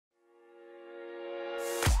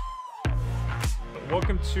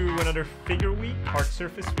Welcome to another figure week, hard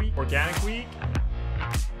surface week, organic week.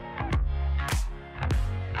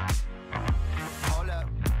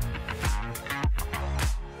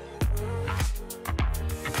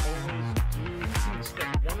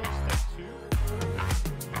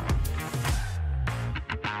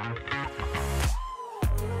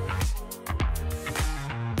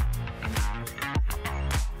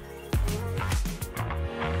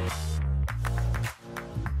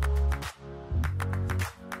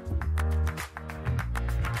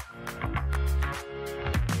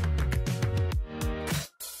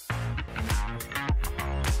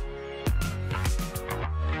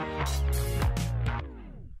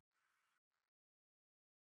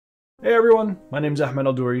 Hey everyone, my name is Ahmed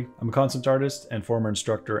Aldouri. I'm a concept artist and former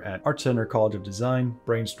instructor at Art Center College of Design,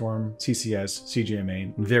 Brainstorm, CCS,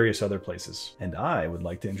 CGMA, and various other places. And I would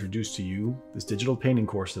like to introduce to you this digital painting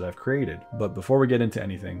course that I've created. But before we get into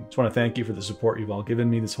anything, I just want to thank you for the support you've all given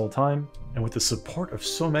me this whole time. And with the support of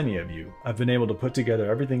so many of you, I've been able to put together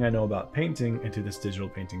everything I know about painting into this digital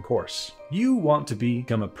painting course. You want to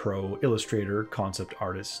become a pro illustrator, concept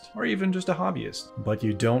artist, or even just a hobbyist, but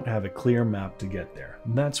you don't have a clear map to get there.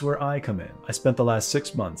 And that's where I come in. I spent the last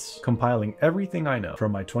 6 months compiling everything I know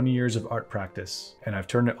from my 20 years of art practice, and I've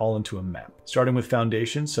turned it all into a map. Starting with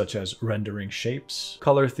foundations such as rendering shapes,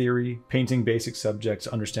 color theory, painting basic subjects,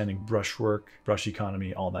 understanding brushwork, brush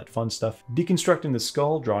economy, all that fun stuff, deconstructing the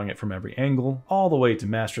skull, drawing it from every angle, all the way to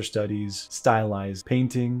master studies, stylized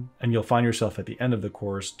painting, and you'll find yourself at the end of the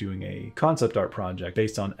course doing a concept art project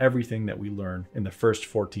based on everything that we learn in the first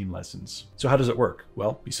 14 lessons. So how does it work?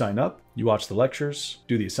 Well, you sign up, you watch the lectures,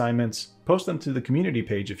 do the assignments, post them to the community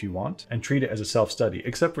page if you want, and treat it as a self-study,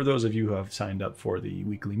 except for those of you who have signed up for the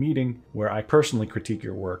weekly meeting, where I personally critique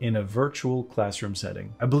your work in a virtual classroom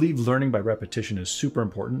setting. I believe learning by repetition is super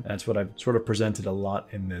important, and that's what I've sort of presented a lot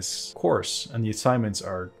in this course, and the assignments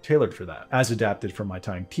are tailored for that, as adapted from my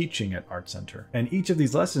time teaching at Art Center. And each of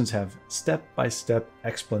these lessons have step-by-step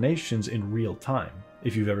explanations in real time.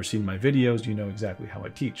 If you've ever seen my videos, you know exactly how I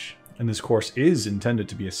teach. And this course is intended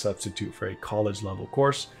to be a substitute for a college level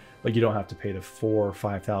course, but you don't have to pay the $4,000 or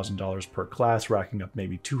 $5,000 per class, racking up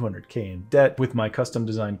maybe $200K in debt. With my custom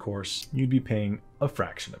design course, you'd be paying a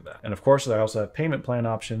fraction of that. And of course, I also have payment plan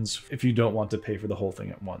options if you don't want to pay for the whole thing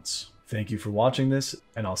at once. Thank you for watching this,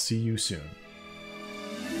 and I'll see you soon.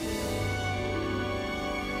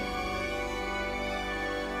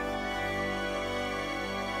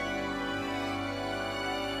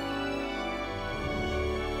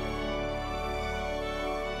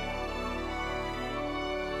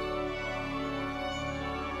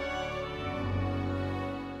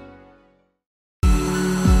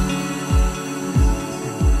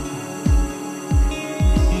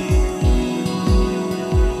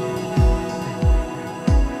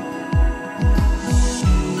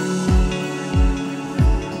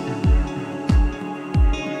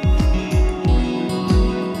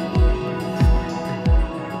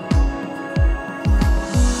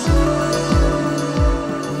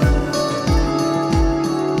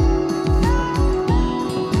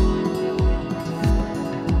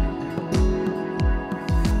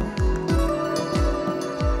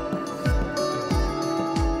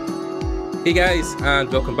 Hey guys,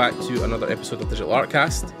 and welcome back to another episode of Digital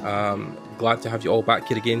Artcast. Glad to have you all back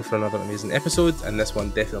here again for another amazing episode, and this one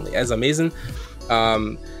definitely is amazing.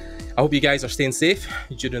 I hope you guys are staying safe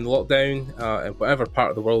during the lockdown in whatever part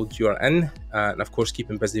of the world you are in, and of course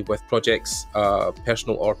keeping busy with projects,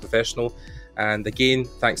 personal or professional. And again,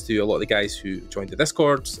 thanks to a lot of the guys who joined the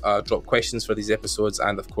Discord, drop questions for these episodes,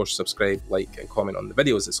 and of course subscribe, like, and comment on the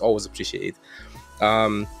videos. It's always appreciated.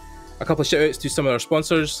 A couple of shout outs to some of our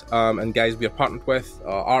sponsors and guys we are partnered with.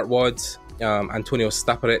 ArtWad, Antonio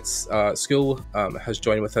Staparet's school has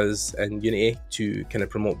joined with us in Unity to kind of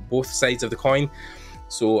promote both sides of the coin.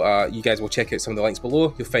 So you guys will check out some of the links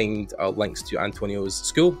below. You'll find links to Antonio's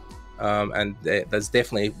school, and that's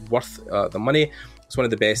definitely worth the money. It's one of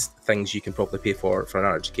the best things you can probably pay for an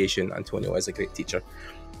art education. Antonio is a great teacher.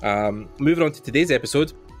 Moving on to today's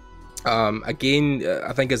episode. Again,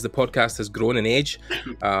 I think as the podcast has grown in age,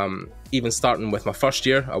 even starting with my first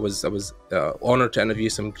year, I was honoured to interview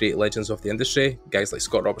some great legends of the industry, guys like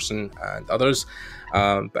Scott Robertson and others.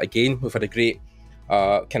 But again, we've had a great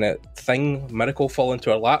kind of miracle fall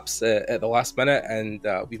into our laps at the last minute, and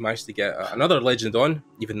we've managed to get another legend on,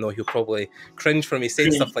 even though he'll probably cringe for me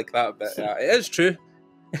saying stuff like that, but it is true.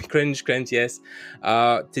 cringe, yes.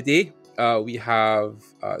 Today, we have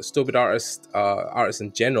storyboard artist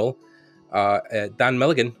in general, Dan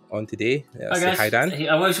Milligan on today. Hi, guys. Hi, Dan. Hey,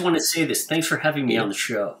 I always want to say this. Thanks for having me on the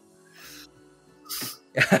show.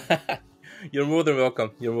 You're more than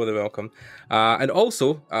welcome. You're more than welcome. And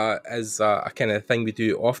also, as a kind of thing we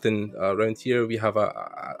do often around here, we have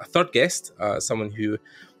a third guest, someone who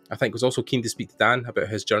I think was also keen to speak to Dan about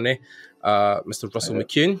his journey, Mr. Russel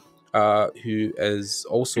McCune, who is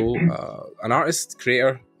also an artist,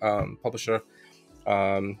 creator, publisher,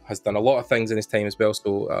 has done a lot of things in his time as well.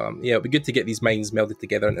 So yeah, it'll be good to get these minds melded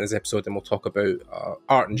together in this episode, and we'll talk about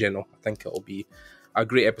art in general. I think it'll be a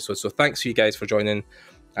great episode. So thanks to you guys for joining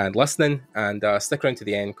and listening, and stick around to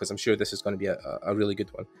the end, because I'm sure this is going to be a really good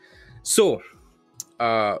one. So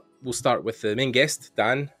we'll start with the main guest,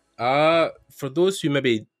 Dan. For those who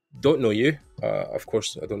maybe don't know you, of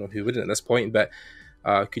course I don't know who wouldn't at this point, but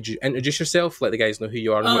could you introduce yourself, let the guys know who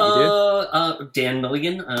you are and what you do? Dan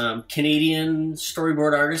Milligan, Canadian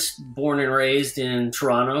storyboard artist, born and raised in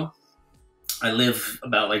Toronto. I live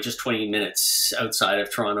about like just 20 minutes outside of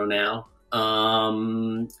Toronto now.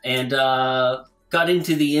 And got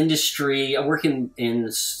into the industry. I work in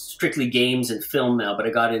strictly games and film now, but I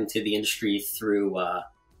got into the industry through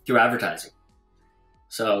advertising.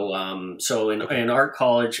 So in art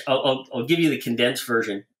college, I'll give you the condensed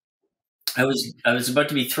version. I was about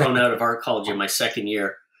to be thrown out of art college in my second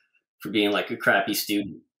year for being like a crappy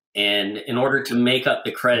student. And in order to make up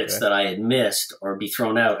the credits that I had missed or be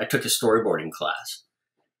thrown out, I took a storyboarding class.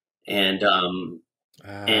 And the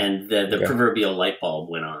proverbial light bulb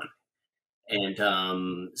went on. And I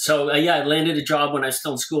landed a job when I was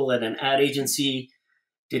still in school at an ad agency,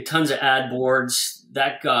 did tons of ad boards.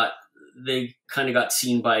 They kind of got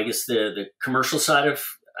seen by, I guess, the commercial side of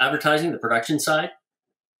advertising, the production side.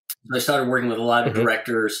 So I started working with a lot of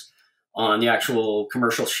directors on the actual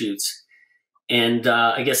commercial shoots. And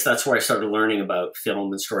I guess that's where I started learning about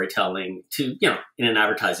film and storytelling in an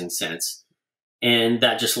advertising sense. And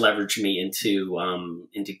that just leveraged me into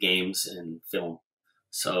games and film.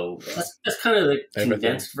 So that's kind of the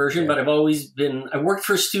condensed version, but I worked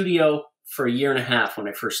for a studio for a year and a half when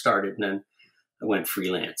I first started, and then I went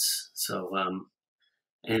freelance. So,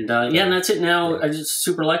 and that's it now. I'm just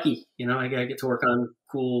super lucky. I get to work on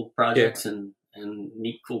cool projects and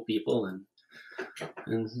meet cool people, and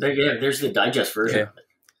there's the digest version of it.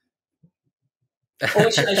 Oh, I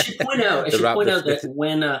should point out that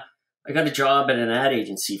when I got a job at an ad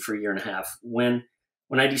agency for a year and a half, when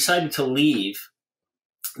I decided to leave,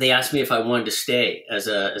 they asked me if I wanted to stay as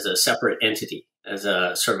a separate entity, as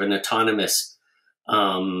a sort of an autonomous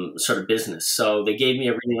sort of business. So they gave me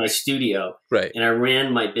everything in my studio, and I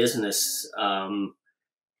ran my business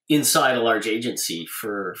inside a large agency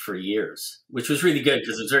for years, which was really good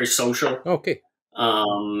because it was very social. Okay.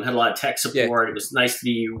 Had a lot of tech support. It was nice to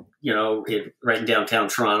be, right in downtown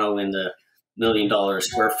Toronto in the $1 million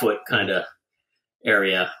square foot kind of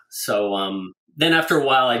area. So then after a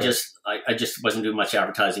while, I just wasn't doing much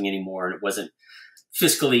advertising anymore, and it wasn't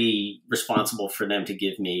fiscally responsible for them to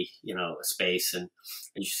give me, a space, and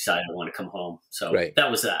I just decided I want to come home. So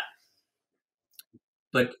that was that.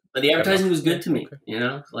 But the advertising was good to me,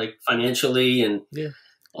 like financially, and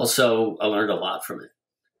also I learned a lot from it.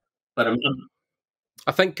 But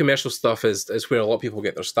I think commercial stuff is where a lot of people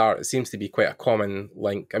get their start. It seems to be quite a common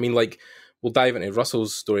link. I mean, like, we'll dive into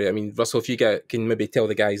Russell's story. I mean, Russell, if you can maybe tell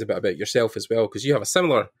the guys a bit about yourself as well, because you have a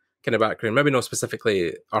similar kind of background, maybe not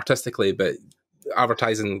specifically artistically, but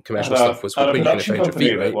advertising, commercial stuff was where you kind of found your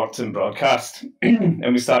feet, right? I worked in broadcast, and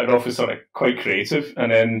we started off as sort of quite creative,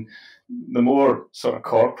 and then the more sort of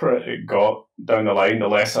corporate it got down the line, the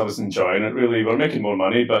less I was enjoying it, really. We're making more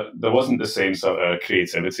money, but there wasn't the same sort of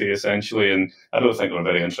creativity, essentially, and I don't think we're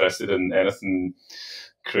very interested in anything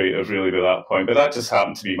creative, really, by that point. But that just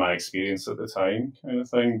happened to be my experience at the time, kind of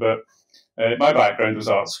thing. But my background was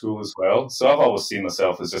art school as well, so I've always seen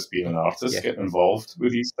myself as just being an artist, getting involved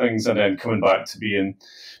with these things, and then coming back to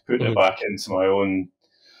putting it back into my own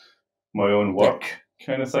work.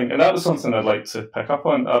 Kind of thing, and that was something I'd like to pick up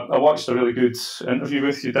on. I watched a really good interview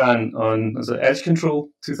with you, Dan, on Edge Control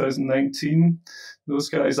 2019. Those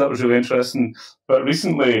guys, that was really interesting. But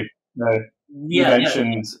recently, you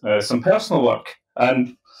mentioned some personal work,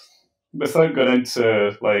 and without going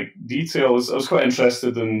into like details, I was quite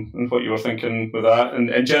interested in what you were thinking with that, and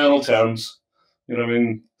in general terms,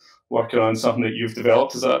 working on something that you've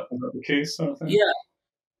developed. Is that the case? Sort of thing? Yeah.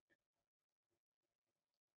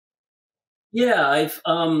 Yeah, I've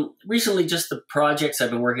recently, just the projects I've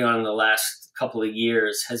been working on in the last couple of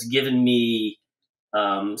years has given me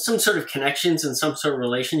some sort of connections and some sort of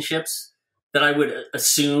relationships that I would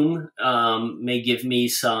assume may give me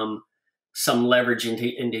some leverage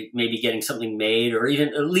into maybe getting something made, or even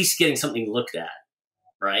at least getting something looked at,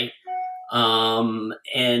 right?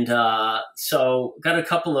 So got a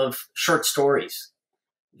couple of short stories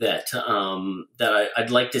that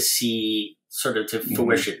I'd like to see sort of to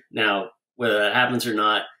fruition. Now, whether that happens or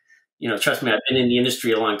not, trust me, I've been in the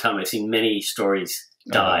industry a long time. I've seen many stories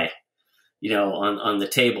die, on the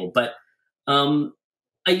table. But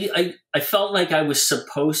I felt like I was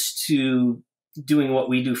supposed to, doing what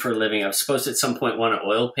we do for a living, I was supposed to at some point want to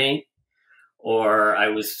oil paint, or I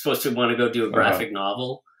was supposed to want to go do a graphic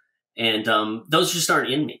novel. And those just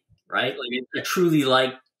aren't in me, right? Like I truly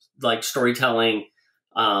like storytelling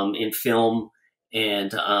in film,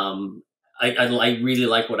 and I really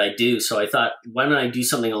like what I do. So I thought, why don't I do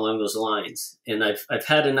something along those lines? And I've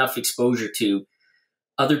had enough exposure to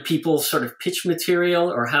other people's sort of pitch material,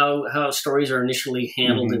 or how stories are initially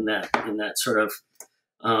handled in that sort of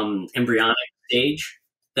embryonic stage.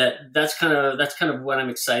 That's kind of what I'm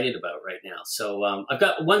excited about right now. So I've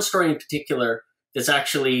got one story in particular it's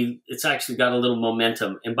actually got a little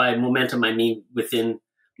momentum, and by momentum I mean within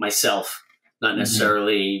myself, not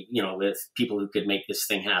necessarily with people who could make this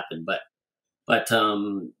thing happen. But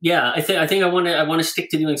yeah, I think I want to stick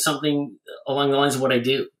to doing something along the lines of what I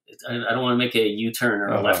do. I don't want to make a U-turn or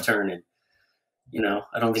a left turn, and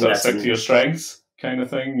I don't think that's stick to your strengths kind of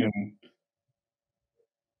thing, and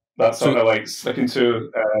that's sort of like sticking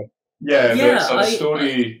to the sort of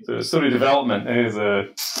story, the story development is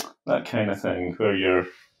that kind of thing where you're.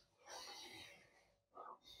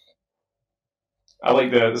 I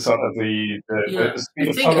like the sort of the speed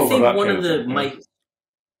of turnover. I think one of the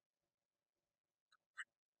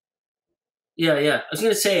I was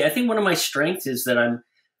going to say, I think one of my strengths is that I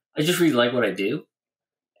just really like what I do.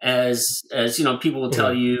 As people will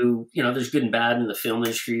tell you, there's good and bad in the film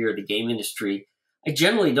industry or the game industry. I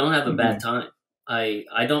generally don't have a bad time.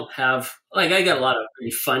 I don't have, I got a lot of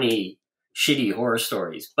really funny, shitty horror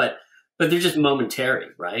stories, but they're just momentary,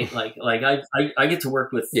 right? I get to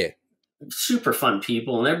work with super fun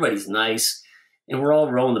people, and everybody's nice, and we're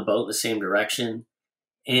all rowing the boat in the same direction.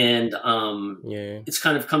 And it's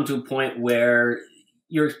kind of come to a point where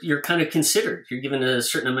you're kind of considered. You're given a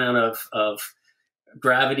certain amount of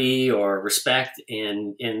gravity or respect,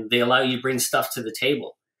 and they allow you to bring stuff to the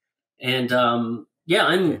table. And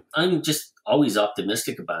I'm just always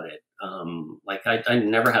optimistic about it. I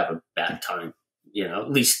never have a bad time.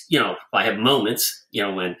 At least I have moments.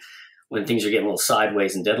 When things are getting a little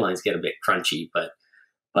sideways and deadlines get a bit crunchy, but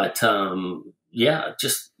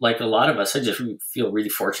just like a lot of us, I just feel really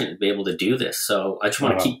fortunate to be able to do this. So I just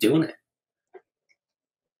want to keep doing it.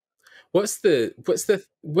 What's the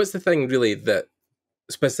thing really that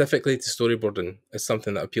specifically to storyboarding is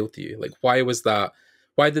something that appealed to you? Like, why was that?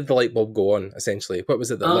 Why did the light bulb go on? Essentially, what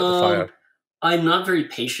was it that lit the fire? I'm not very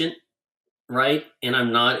patient, right? And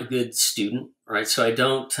I'm not a good student, right? So I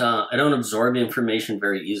don't absorb information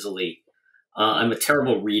very easily. I'm a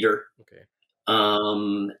terrible reader. Okay.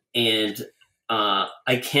 And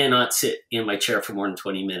I cannot sit in my chair for more than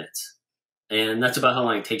 20 minutes. And that's about how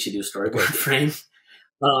long it takes you to do a storyboard frame.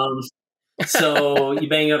 So you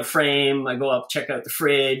bang out a frame, I go up, check out the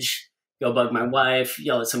fridge, go bug my wife,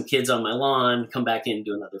 yell at some kids on my lawn, come back in and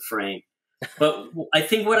do another frame. But I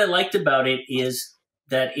think what I liked about it is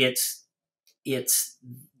that it's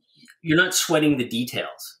you're not sweating the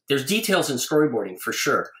details. There's details in storyboarding for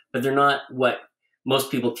sure, but they're not what most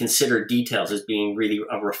people consider details as being really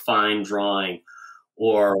a refined drawing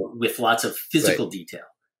or with lots of physical detail.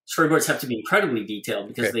 Storyboards have to be incredibly detailed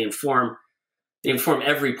because they inform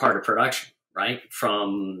every part of production, right?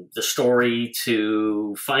 From the story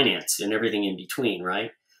to finance and everything in between,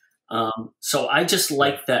 right? So I just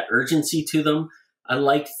liked that urgency to them. I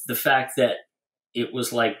liked the fact that it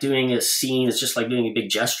was like doing a scene is just like doing a big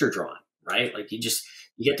gesture drawing, right? Like you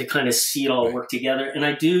get to kind of see it all work together. And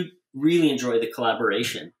I do really enjoy the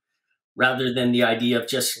collaboration rather than the idea of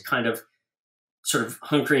just kind of sort of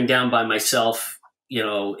hunkering down by myself, in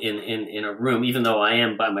a room, even though I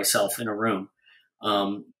am by myself in a room.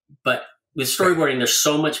 But with storyboarding, there's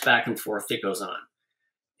so much back and forth that goes on.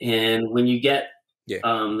 And when you get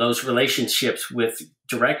those relationships with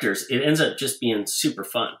directors, it ends up just being super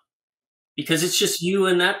fun because it's just you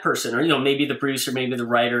and that person, or, maybe the producer, maybe the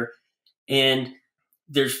writer, and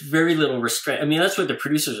there's very little restraint. I mean, that's what the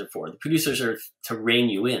producers are for. The producers are to rein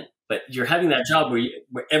you in, but you're having that job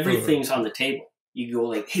where everything's on the table. You go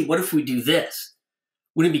like, hey, what if we do this?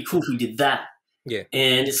 Wouldn't it be cool if we did that? Yeah.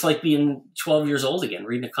 And it's like being 12 years old again,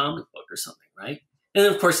 reading a comic book or something, right? And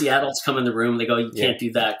then, of course, the adults come in the room. They go, you can't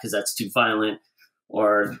do that because that's too violent,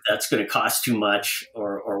 or that's going to cost too much,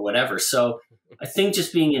 or whatever. So I think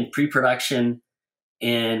just being in pre-production,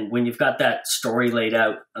 and when you've got that story laid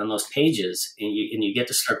out on those pages, and you get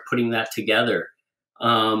to start putting that together,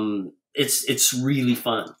 it's really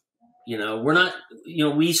fun. We're not,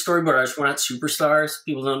 we storyboard artists, we're not superstars.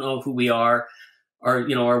 People don't know who we are.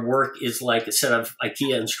 our work is like a set of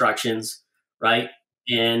IKEA instructions, right?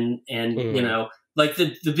 And like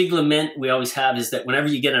the big lament we always have is that whenever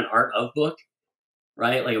you get an art of book,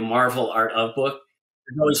 right, like a Marvel art of book,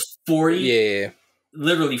 there's always 40,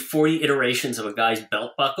 literally 40 iterations of a guy's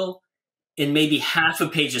belt buckle and maybe half a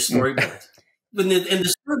page of storyboards. And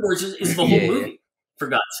the storyboards is the whole movie, for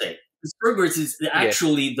God's sake. The storyboards is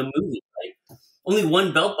actually the movie, right? Only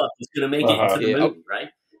one belt buckle is going to make it into the movie, right?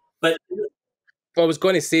 But I was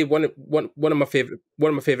going to say one of my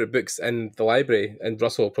favorite books in the library, and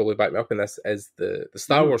Russell will probably back me up in this, is the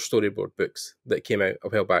Star Wars storyboard books that came out a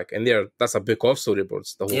while back, and that's a book of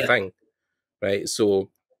storyboards, the whole thing, right? So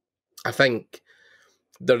I think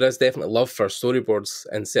there is definitely love for storyboards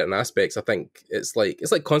in certain aspects. I think it's like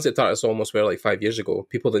concept artists almost were like 5 years ago.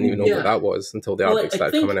 People didn't even know what that was until the art books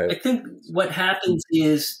started coming out. I think what happens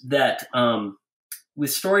is that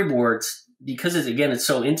with storyboards, because it's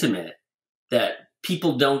so intimate, that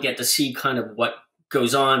people don't get to see kind of what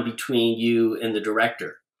goes on between you and the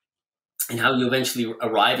director and how you eventually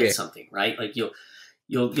arrive at something, right? Like you'll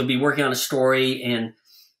be working on a story and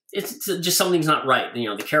it's just something's not right.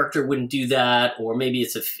 The character wouldn't do that, or maybe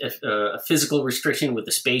it's a physical restriction with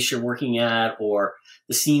the space you're working at, or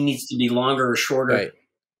the scene needs to be longer or shorter. Right.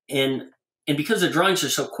 And because the drawings are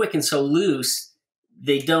so quick and so loose,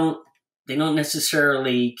 they don't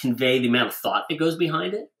necessarily convey the amount of thought that goes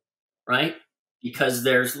behind it, right? Because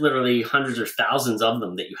there's literally hundreds or thousands of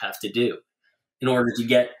them that you have to do in order to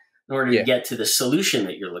get to the solution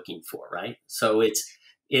that you're looking for, right? So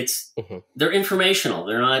they're informational.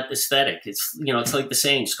 They're not aesthetic. It's like the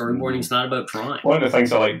saying, storyboarding is not about drawing. One of the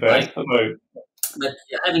things I like best about. But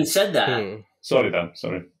having said that, sorry, Dan.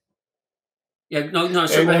 Sorry. Yeah, no.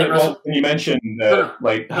 Sorry, go ahead, Russell. You mentioned how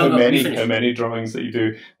many drawings that you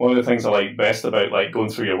do. One of the things I like best about like going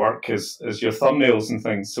through your work is your thumbnails and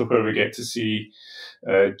things. So where we get to see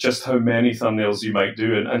just how many thumbnails you might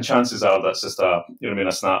do, and chances are that's just a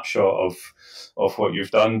snapshot of what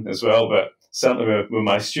you've done as well. But certainly with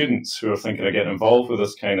my students who are thinking of getting involved with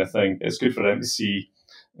this kind of thing, it's good for them to see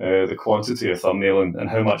the quantity of thumbnail and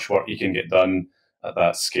how much work you can get done at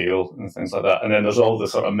that scale and things like that. And then there's all the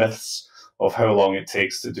sort of myths of how long it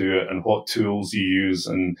takes to do it and what tools you use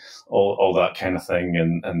and all that kind of thing,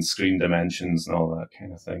 and screen dimensions and all that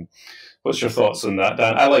kind of thing. What's your thoughts on that,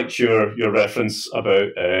 Dan? I liked your reference about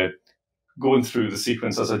going through the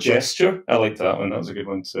sequence as a gesture. I liked that one. That was a good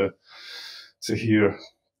one to hear.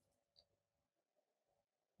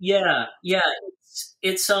 Yeah.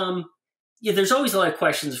 It's there's always a lot of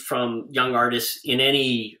questions from young artists in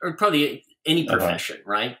any profession,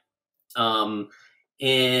 right? But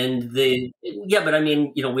I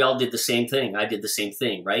mean, we all did the same thing. I did the same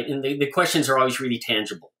thing, right? And the questions are always really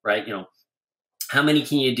tangible, right? How many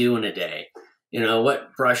can you do in a day?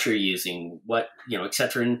 What brush you're using, what, et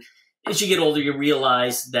cetera. And as you get older, you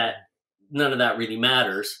realize that none of that really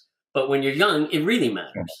matters. But when you're young, it really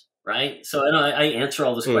matters, right? So I answer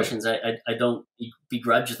all those questions. I don't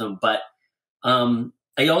begrudge them, but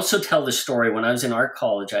I also tell this story. When I was in art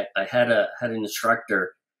college, I had an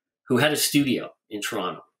instructor who had a studio in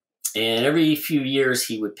Toronto. And every few years,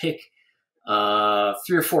 he would pick 3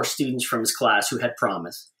 or 4 students from his class who had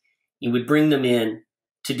promise. He would bring them in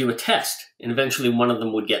to do a test. And eventually one of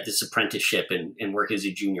them would get this apprenticeship and work as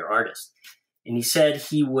a junior artist. And he said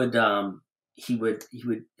he would have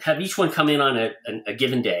each one come in on a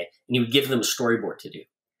given day, and he would give them a storyboard to do.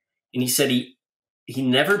 And he said he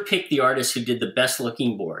never picked the artist who did the best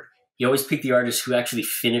looking board. He always picked the artist who actually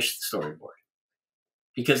finished the storyboard.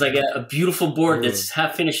 Because like a beautiful board that's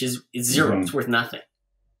half finished is zero. It's worth nothing,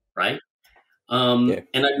 right? And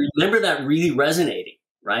I remember that really resonating,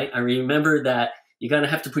 right? I remember that you're going to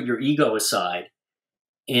have to put your ego aside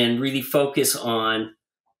and really focus on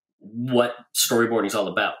what storyboarding is all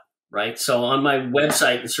about, right? So on my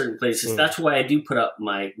website in certain places, that's why I do put up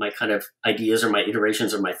my kind of ideas or my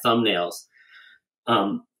iterations or my thumbnails,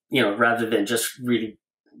 rather than just really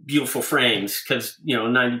beautiful frames, because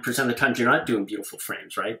 90% of the time you're not doing beautiful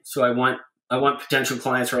frames, right? So I want potential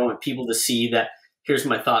clients, or I want people to see that here's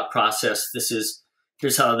my thought process.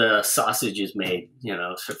 Here's how the sausage is made,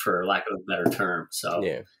 for lack of a better term. So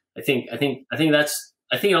I think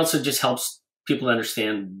it also just helps people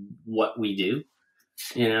understand what we do,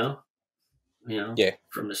 from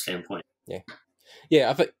the standpoint. I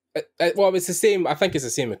think. Well, it's the same. I think it's the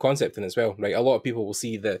same with concepting as well, right? A lot of people will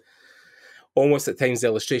see almost at times the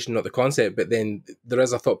illustration, not the concept, but then there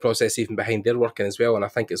is a thought process even behind their working as well. And I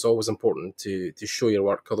think it's always important to show your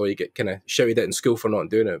work, although you get kind of shouted at in school for not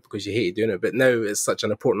doing it because you hated doing it. But now it's such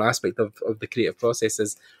an important aspect of the creative process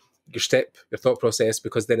is your thought process,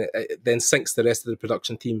 because then it then syncs the rest of the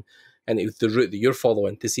production team and the route that you're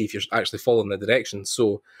following to see if you're actually following the direction.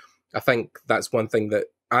 So I think that's one thing that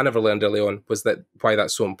I never learned early on, was that why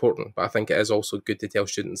that's so important. But I think it is also good to tell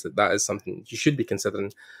students that that is something you should be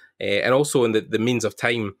considering. And also in the means of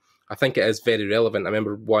time, I think it is very relevant. I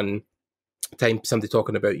remember one time somebody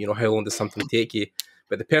talking about, you know, how long does something take you?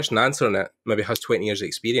 But the person answering it maybe has 20 years of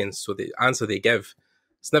experience. So the answer they give,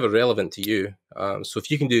 it's never relevant to you. So if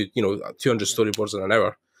you can do, you know, 200 storyboards in an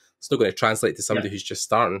hour, it's not going to translate to somebody who's just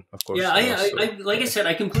starting, of course. Yeah, I like I said,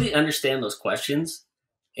 I completely understand those questions.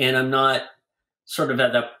 And I'm not sort of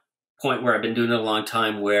at that point where I've been doing it a long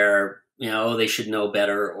time where, you know, they should know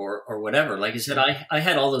better or whatever. Like I said, I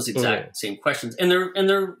had all those exact same questions, and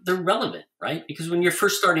they're relevant, right? Because when you're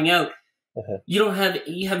first starting out, you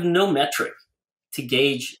have no metric to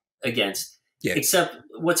gauge against, except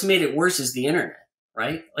what's made it worse is the internet,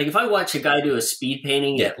 right? Like if I watch a guy do a speed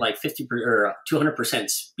painting at like 50 or 200%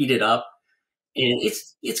 speeded up, and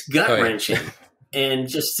it's gut wrenching and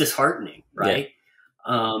just disheartening, right?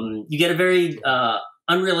 You get a very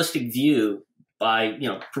unrealistic view by, you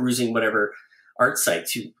know, perusing whatever art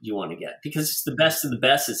sites you want to get, because it's the best of the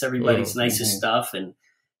best. It's everybody's nicest stuff, and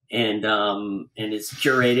it's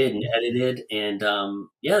curated and edited, and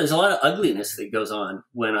there's a lot of ugliness that goes on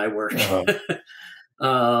when I work. Like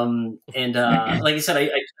I said,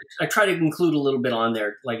 I try to include a little bit on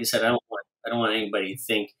there. Like I said, I don't want anybody to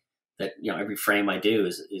think that, you know, every frame I do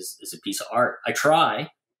is a piece of art. I try,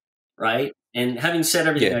 right? And having said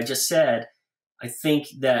everything I just said, I think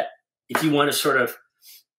that if you want to sort of,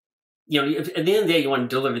 you know, at the end of the day, you want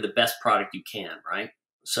to deliver the best product you can, right?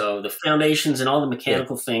 So the foundations and all the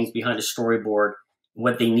mechanical things behind a storyboard,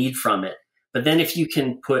 what they need from it. But then if you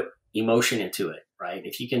can put emotion into it, right?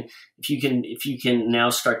 If you can now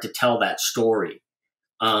start to tell that story,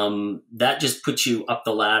 that just puts you up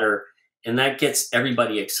the ladder, and that gets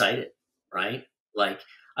everybody excited, right? Like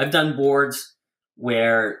I've done boards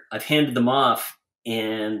where I've handed them off,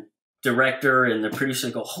 and director and the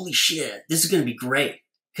producer go, "Holy shit, this is going to be great,"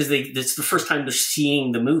 because it's the first time they're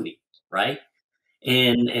seeing the movie, right?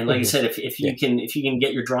 And like I said, if you can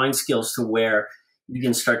get your drawing skills to where you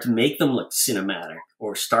can start to make them look cinematic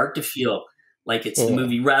or start to feel like it's the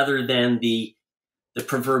movie rather than the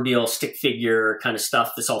proverbial stick figure kind of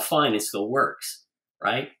stuff that's all fine, it still works,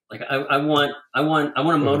 right? Like I want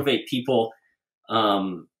to motivate people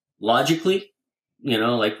logically. You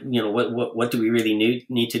know, like, you know, what do we really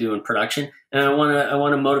need to do in production? And I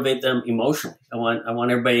want to motivate them emotionally. I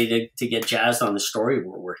want everybody to get jazzed on the story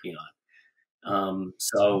we're working on.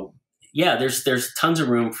 So yeah, there's tons of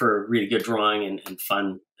room for really good drawing and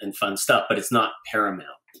fun stuff, but it's not paramount.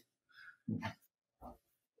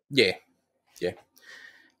 Yeah.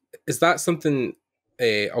 Is that something?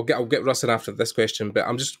 I'll get Russell after this question, but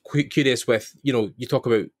I'm just curious with, you know, you talk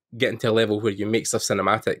about getting to a level where you make stuff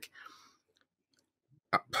cinematic.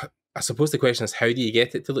 I suppose the question is, how do you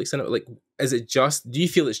get it to look cinema? Like, do you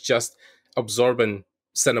feel it's just absorbing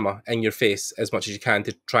cinema in your face as much as you can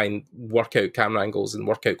to try and work out camera angles and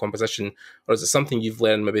work out composition, or is it something you've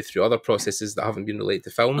learned maybe through other processes that haven't been related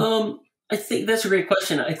to film? I think that's a great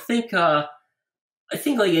question. I think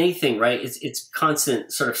like anything, right? It's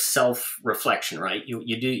constant sort of self-reflection, right?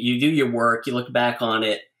 You do your work, you look back on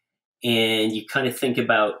it, and you kind of think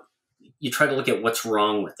about, you try to look at what's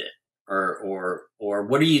wrong with it. Or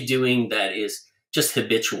what are you doing that is just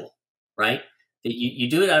habitual, right? That you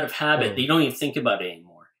do it out of habit, that you don't even think about it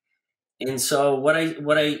anymore. And so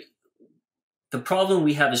the problem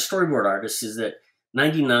we have as storyboard artists is that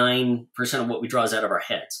 99% of what we draw is out of our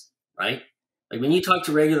heads, right? Like when you talk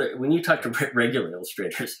to regular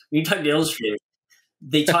illustrators,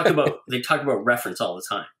 they talk about reference all the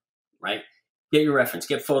time, right? Get your reference,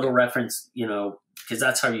 get photo reference, you know, because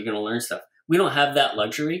that's how you're going to learn stuff. We don't have that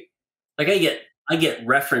luxury. Like I get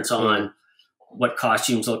reference on what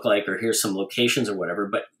costumes look like, or here's some locations or whatever.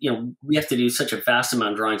 But, you know, we have to do such a vast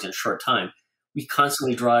amount of drawings in a short time. We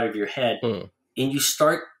constantly draw out of your head, and you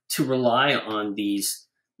start to rely on these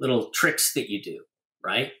little tricks that you do,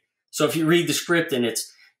 right? So if you read the script and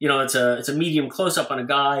it's a medium close up on a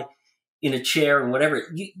guy in a chair and whatever,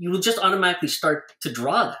 you will just automatically start to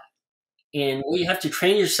draw that. And what you have to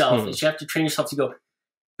train yourself is you have to train yourself to go,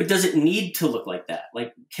 but does it need to look like that?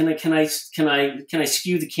 Like, can I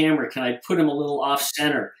skew the camera? Can I put him a little off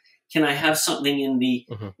center? Can I have something in the,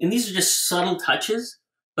 and these are just subtle touches,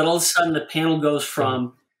 but all of a sudden the panel goes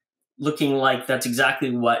from looking like that's exactly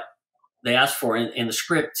what they asked for in the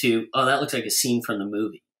script to, oh, that looks like a scene from the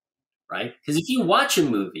movie, right? Because if you watch a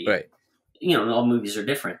movie, you know, all movies are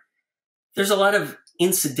different. There's a lot of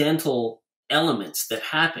incidental elements that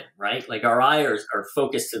happen, right? Like our eyes are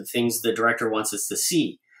focused on things the director wants us to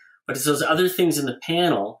see. But it's those other things in the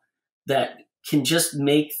panel that can just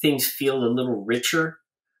make things feel a little richer,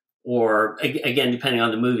 or again, depending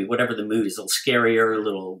on the movie, whatever the mood is, a little scarier, a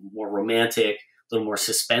little more romantic, a little more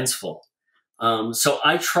suspenseful. So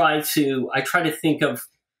I try to think of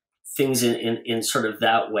things in sort of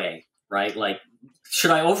that way, right? Like,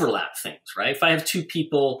 should I overlap things, right? If I have two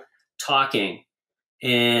people talking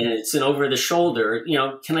and it's an over the shoulder,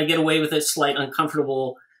 can I get away with a slight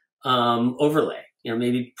uncomfortable overlay?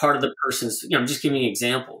 Maybe part of the person's, I'm just giving an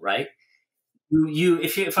example, right?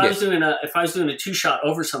 If I was doing a 2-shot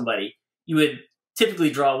over somebody, you would typically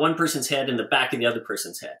draw one person's head in the back of the other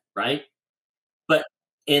person's head, right?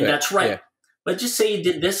 That's right. Yeah. But just say you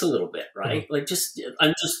did this a little bit, right? Mm-hmm.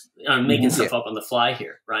 Like I'm making stuff up on the fly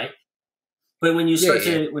here, right? But when you start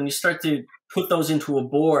to put those into a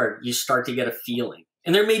board, you start to get a feeling.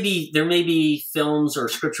 And there may be films or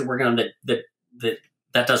scripts you're working on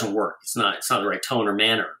that doesn't work. It's not the right tone or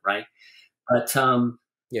manner, right? But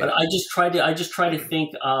I just try to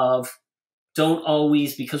think of, don't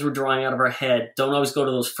always, because we're drawing out of our head, don't always go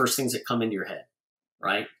to those first things that come into your head,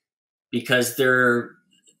 right? Because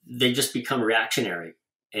they just become reactionary,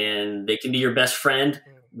 and they can be your best friend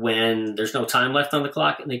when there's no time left on the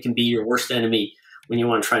clock, and they can be your worst enemy when you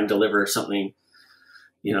want to try and deliver something,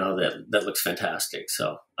 that looks fantastic.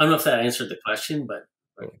 So I don't know if that answered the question, but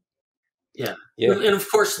yeah. And of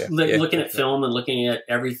course, looking at film and looking at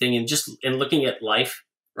everything and looking at life,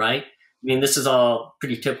 right? I mean, this is all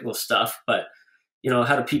pretty typical stuff, but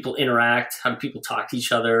how do people interact? How do people talk to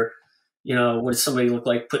each other? What does somebody look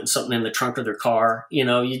like putting something in the trunk of their car?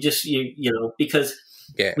 Because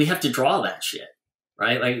we have to draw that shit,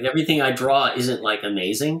 right? Like, everything I draw isn't like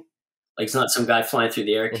amazing. Like, it's not some guy flying through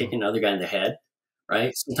the air, kicking another guy in the head,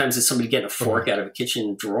 right? Sometimes it's somebody getting a fork out of a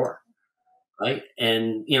kitchen drawer, right?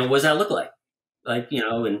 And, what does that look like? Like,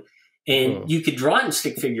 and you could draw it in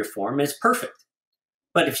stick figure form, and it's perfect.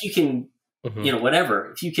 But if you can,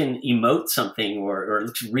 if you can emote something or it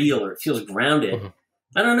looks real or it feels grounded,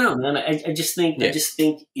 I don't know, man. I just think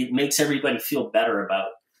it makes everybody feel better about,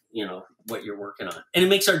 what you're working on. And it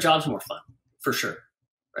makes our jobs more fun, for sure.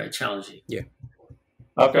 Right? Challenging. Yeah.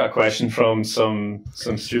 I've got a question from some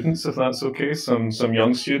students, if that's okay, some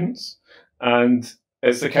young students. And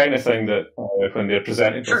it's the kind of thing that when they're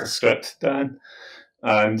presented with a script, Dan,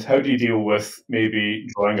 and how do you deal with maybe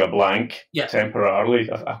drawing a blank temporarily?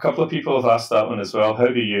 A couple of people have asked that one as well. How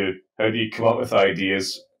do you come up with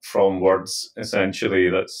ideas from words? Essentially,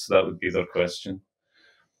 that would be their question.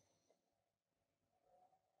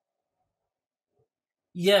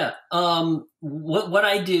 Yeah. What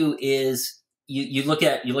I do is you look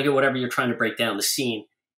at whatever you're trying to break down, the scene,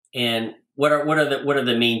 and what are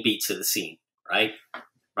the main beats of the scene, right?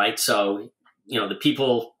 Right. So the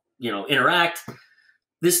people interact.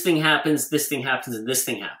 This thing happens, and this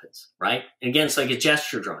thing happens, right? And again, it's like a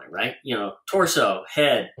gesture drawing, right? Torso,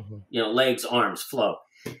 head, legs, arms, flow.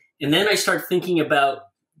 And then I start thinking about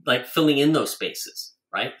like filling in those spaces,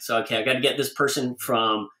 right? So, okay, I got to get this person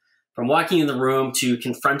from walking in the room to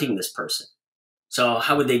confronting this person. So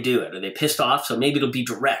how would they do it? Are they pissed off? So maybe it'll be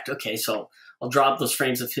direct. Okay, so I'll drop those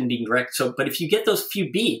frames of him being direct. So, but if you get those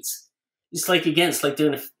few beats, it's like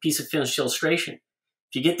doing a piece of finished illustration.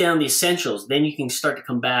 If you get down the essentials, then you can start to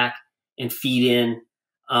come back and feed in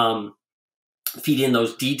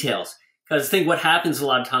those details. Because I think what happens a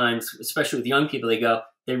lot of times, especially with young people,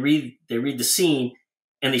 they read the scene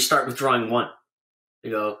and they start with drawing one. They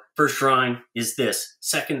go, first drawing is this,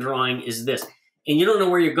 second drawing is this, and you don't know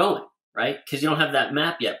where you're going, right? Because you don't have that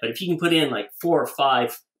map yet. But if you can put in like 4 or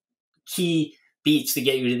 5 key beats to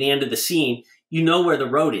get you to the end of the scene, you know where the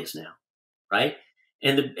road is now, right?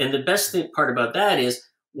 And the best part about that is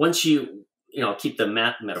once you keep the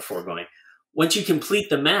map metaphor going, once you complete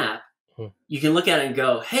the map, you can look at it and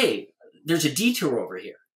go, hey, there's a detour over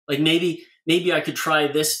here. Like maybe I could try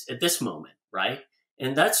this at this moment, right?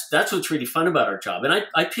 And that's what's really fun about our job. And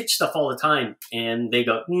I pitch stuff all the time, and they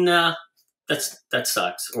go, nah, that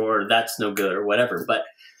sucks, or that's no good, or whatever. But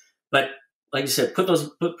like you said, put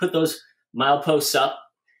those mileposts up,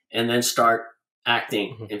 and then start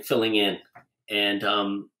acting and filling in. And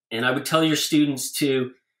I would tell your students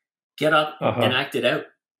to get up and act it out,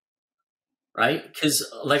 right?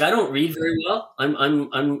 Because like I don't read very well.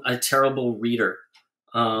 I'm a terrible reader,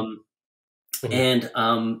 and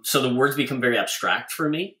so the words become very abstract for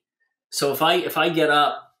me. So if I get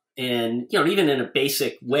up and even in a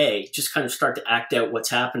basic way, just kind of start to act out what's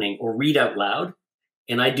happening or read out loud,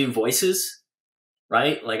 and I do voices,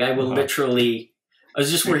 right? Like I will literally. I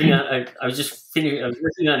was working on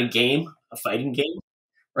a game, a fighting game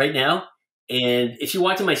right now. And if you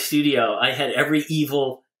walked in my studio, I had every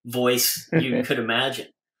evil voice you could imagine.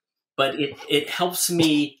 but it helps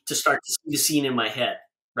me to start to see the scene in my head,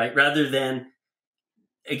 right? Rather than,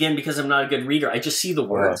 again, because I'm not a good reader, I just see the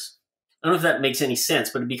words. I don't know if that makes any sense,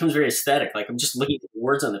 but it becomes very aesthetic. Like I'm just looking at the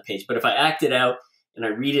words on the page. But if I act it out and I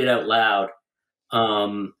read it out loud,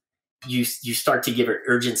 you start to give it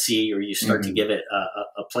urgency, or you start to give it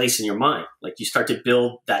a place in your mind. Like you start to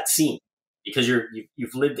build that scene because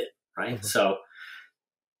you've lived it, right? So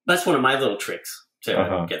that's one of my little tricks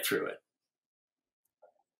to get through it.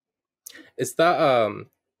 Is that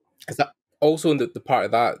also in the part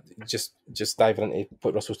of that, just diving into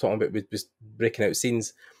what Russell was talking about with breaking out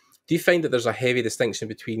scenes? Do you find that there's a heavy distinction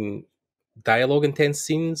between dialogue intense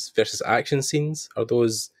scenes versus action scenes? Are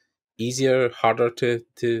those easier, harder to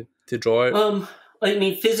draw out? I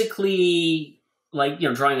mean, physically, like,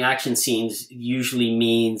 drawing action scenes usually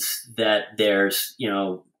means that there's,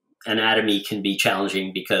 anatomy can be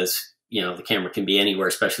challenging because, the camera can be anywhere,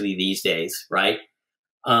 especially these days, right?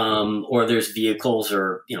 Or there's vehicles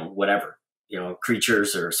or, whatever,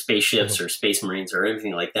 creatures or spaceships or space marines or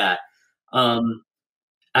anything like that.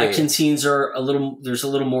 Action scenes are there's a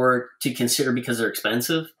little more to consider because they're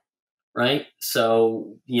expensive, right?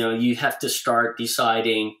 So, you have to start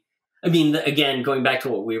deciding. I mean, again, going back to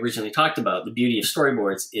what we originally talked about, the beauty of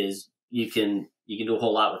storyboards is you can do a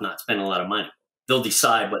whole lot with not spending a lot of money. They'll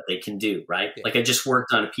decide what they can do, right? Yeah. Like I just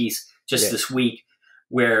worked on a piece this week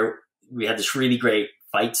where we had this really great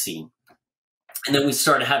fight scene, and then we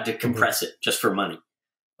started to have to compress it just for money.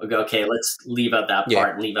 We'll go, okay, let's leave out that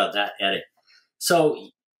part and leave out that edit. So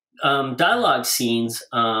dialogue scenes,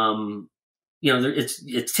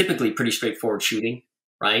 it's typically pretty straightforward shooting,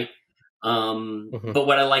 right? But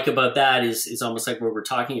what I like about that is almost like what we're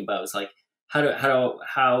talking about is like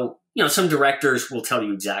how some directors will tell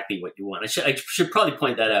you exactly what you want. I should probably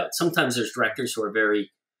point that out. Sometimes there's directors who are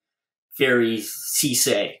very, very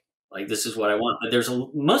CC, like this is what I want. But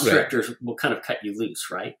most directors will kind of cut you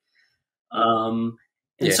loose, right?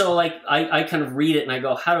 So like I kind of read it and I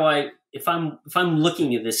go, how do I, if I'm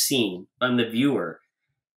looking at this scene, if I'm the viewer,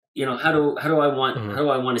 how do I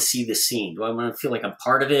want to see this scene? Do I want to feel like I'm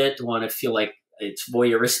part of it? Do I want to feel like it's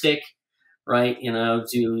voyeuristic, right?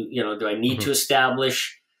 Do I need to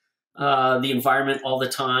establish the environment all the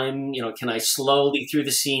time? Can I slowly through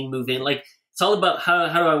the scene move in? Like it's all about how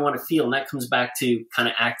do I want to feel, and that comes back to kind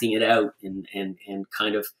of acting it out and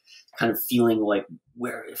kind of feeling like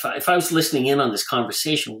where if I was listening in on this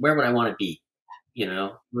conversation, where would I want to be? Do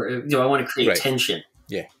I want to create tension?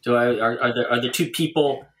 Yeah. Are there two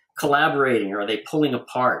people collaborating, or are they pulling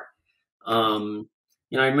apart? I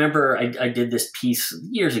remember I did this piece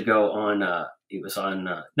years ago on it was on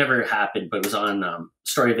never happened, but it was on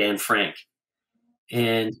Story of Anne Frank,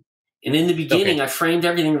 and in the beginning I framed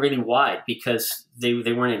everything really wide because they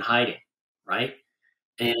weren't in hiding, right?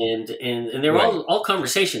 And they were all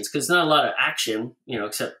conversations because not a lot of action,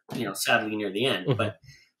 except sadly near the end,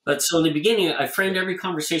 but so in the beginning I framed every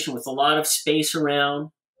conversation with a lot of space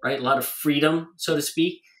around, right, a lot of freedom, so to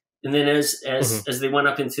speak. And then as they went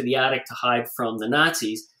up into the attic to hide from the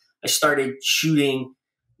Nazis, I started shooting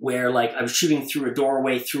where like I was shooting through a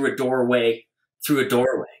doorway,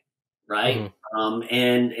 right?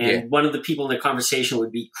 And one of the people in the conversation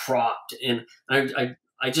would be cropped, and I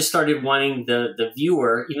just started wanting the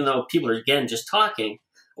viewer, even though people are again just talking,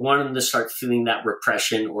 I wanted them to start feeling that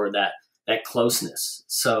repression or that closeness.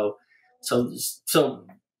 So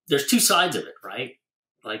there's two sides of it, right?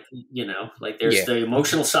 Like, like there's the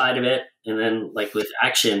emotional side of it. And then like with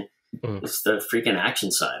action, it's the freaking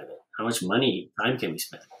action side of it. How much money, time can we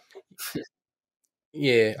spend?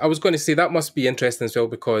 Yeah, I was going to say that must be interesting as well,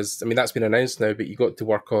 because I mean that's been announced now, but you got to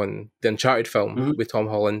work on the Uncharted film with Tom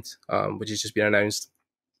Holland, which has just been announced.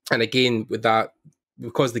 And again, with that,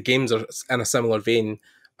 because the games are in a similar vein,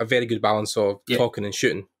 a very good balance of talking and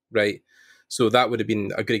shooting, right? So that would have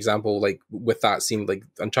been a good example, like with that scene, like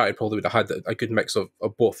Uncharted probably would have had a good mix of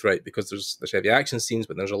both, right? Because there's heavy action scenes,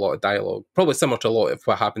 but there's a lot of dialogue, probably similar to a lot of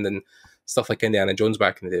what happened in stuff like Indiana Jones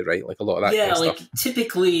back in the day, right? Like a lot of that kind of like stuff.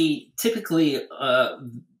 Typically,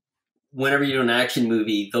 whenever you do an action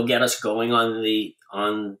movie, they'll get us going on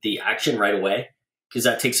the action right away because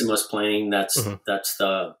that takes the most planning. That's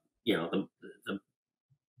the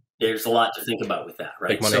there's a lot to think about with that,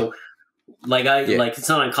 right? So. Like it's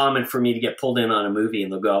not uncommon for me to get pulled in on a movie and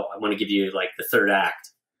they'll go, I want to give you like the third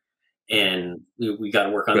act and we got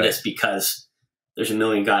to work on this because there's a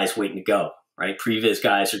million guys waiting to go, right? Previous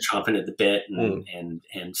guys are chomping at the bit. And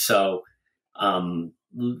so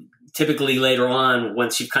typically later on,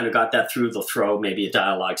 once you've kind of got that through, they'll throw maybe a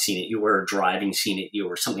dialogue scene at you or a driving scene at you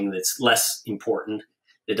or something that's less important,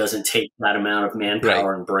 that doesn't take that amount of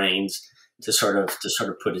manpower and brains to sort of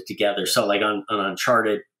put it together. So like on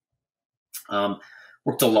Uncharted,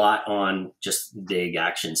 Worked a lot on just big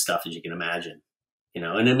action stuff, as you can imagine, you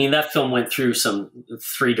know. And I mean, that film went through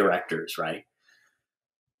 3 directors, right?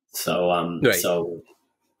 So, Right. so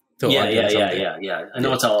Totally yeah. I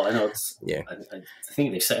know it's all. I know it's. Yeah. I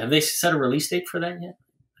think have they set a release date for that yet?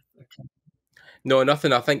 Okay. No,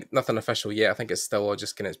 nothing. I think nothing official yet. I think it's still all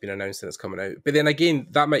just kind of, it's been announced and it's coming out. But then again,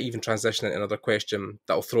 that might even transition into another question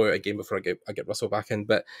that I'll throw out again before I get Russell back in.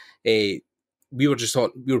 But we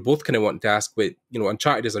were both kind of wanting to ask, but you know,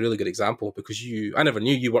 Uncharted is a really good example because I never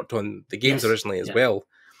knew you worked on the games originally as well.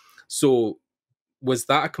 So was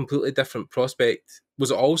that a completely different prospect? Was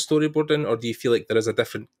it all storyboarding, or do you feel like there is a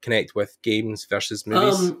different connect with games versus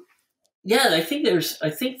movies? Yeah, I think there's I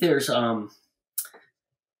think there's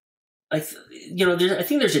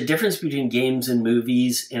a difference between games and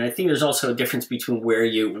movies, and I think there's also a difference between where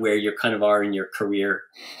you kind of are in your career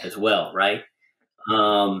as well, right?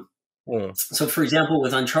 So, for example,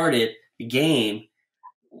 with Uncharted, the game,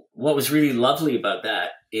 what was really lovely about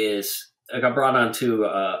that is I got brought onto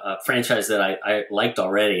a franchise that I liked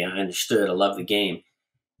already and I understood. I loved the game,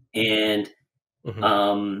 and I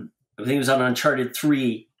think it was on Uncharted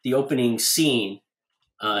 3, the opening scene.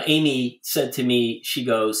 Amy said to me, she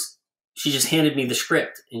just handed me the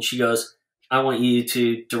script and she goes, I want you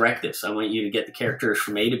to direct this. I want you to get the characters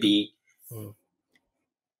from A to B.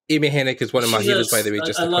 Amy Hennig is one of my heroes, by the way,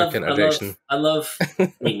 just a quick introduction. I love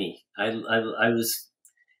Amy. I was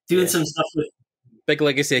doing some stuff with... Big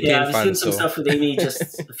Legacy of Kane fan. I was doing some stuff with Amy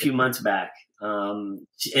just a few months back. And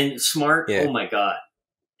smart, oh my God.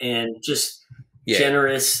 And just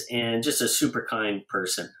generous and just a super kind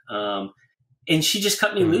person. And she just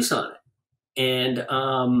cut me loose on it. And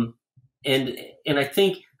I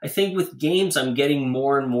think with games, I'm getting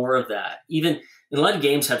more and more of that. Even a lot of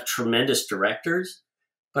games have tremendous directors,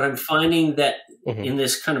 but I'm finding that in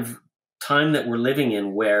this kind of time that we're living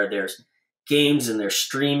in, where there's games and there's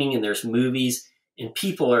streaming and there's movies, and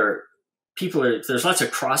people are there's lots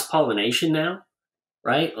of cross pollination now,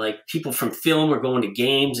 right? Like people from film are going to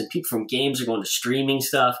games, and people from games are going to streaming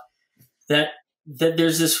stuff. That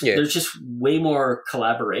there's just way more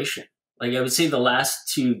collaboration. Like I would say the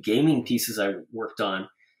last 2 gaming pieces I worked on,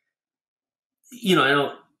 you know, I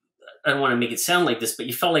don't want to make it sound like this, but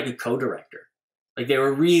you felt like a co-director. Like they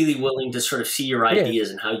were really willing to sort of see your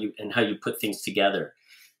ideas and how you put things together.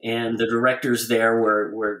 And the directors there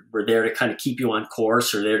were there to kind of keep you on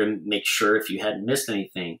course, or there to make sure if you hadn't missed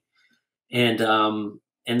anything. And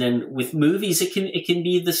then with movies, it can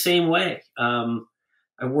be the same way.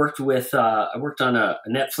 I worked on a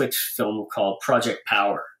Netflix film called Project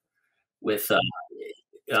Power with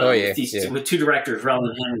with 2 directors, Raul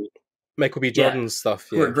and Henry, Michael B. Jordan stuff,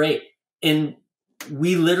 who are great. And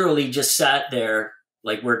we literally just sat there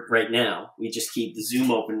like we're right now. We just keep the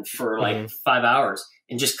Zoom open for like 5 hours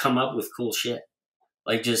and just come up with cool shit.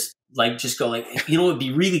 Just go like, you know, it'd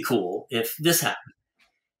be really cool if this happened.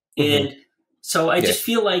 And so I just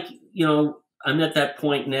feel like, you know, I'm at that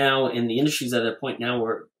point now, and the industry's at that point now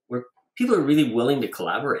where people are really willing to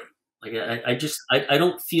collaborate. Like I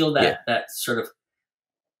don't feel that sort of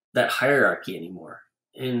that hierarchy anymore.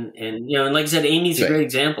 And you know, and like I said, Amy's a great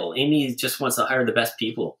example. Amy just wants to hire the best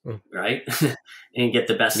people, right? And get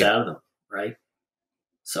the best out of them, right?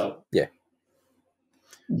 So yeah.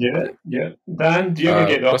 Dan, do you ever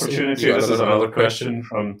get the opportunity? This is another question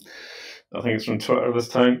from, I think it's from Twitter this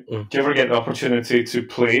time. Do you ever get the opportunity to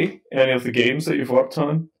play any of the games that you've worked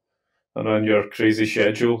on, and on your crazy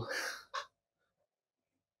schedule?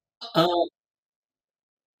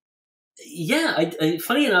 Yeah, I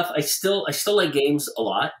funny enough, I still like games a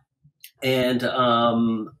lot, and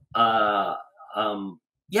I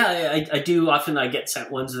do often. I get sent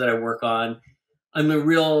ones that I work on. I'm a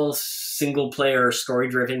real single player, story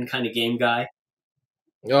driven kind of game guy.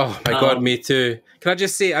 Oh my God, me too. Can I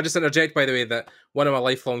just interject, by the way, that one of my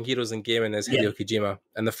lifelong heroes in gaming is Hideo Kojima,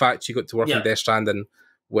 and the fact you got to work on Death Stranding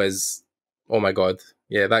was, oh my God,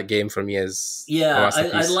 that game for me is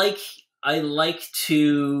I like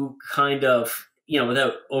to kind of, you know,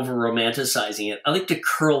 without over romanticizing it, I like to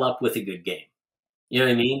curl up with a good game. You know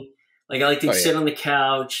what I mean? Like I like to sit on the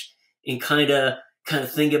couch and kind of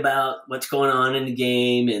think about what's going on in the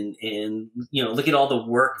game, and you know, look at all the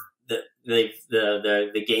work that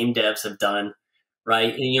the game devs have done,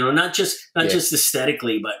 right? And you know, not just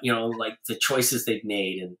aesthetically, but you know, like the choices they've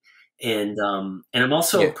made, and I'm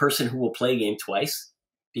also a person who will play a game twice,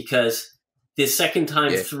 because the second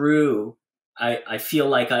time through, I feel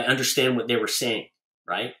like I understand what they were saying,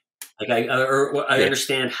 right? Like I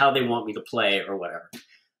understand how they want me to play or whatever.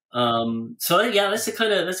 So that's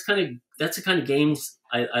the kind of games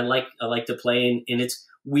I like to play, and it's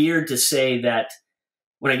weird to say that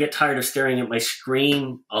when I get tired of staring at my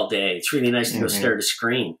screen all day, it's really nice to go stare at a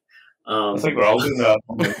screen. I think we're all doing that.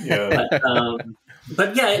 Yeah.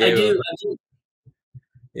 But yeah, I do.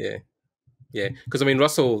 Yeah. Because I mean,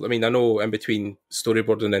 Russell. I mean, I know in between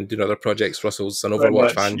storyboarding and doing other projects, Russell's an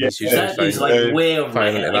Overwatch fan. Yeah. He's usually that is like way over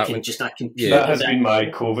my head. I can just not compete. That has been my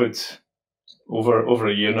COVID over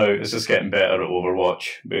a year now. It's just getting better at Overwatch,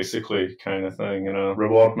 basically, kind of thing.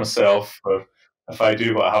 Reward myself for if I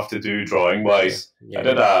do what I have to do drawing wise. I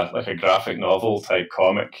did a graphic novel type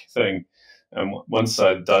comic thing, and once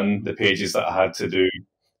I'd done the pages that I had to do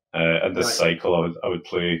in this cycle, I would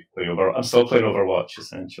play over. I'm still playing Overwatch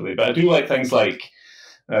essentially, but I do like things like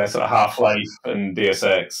sort of Half-Life and Deus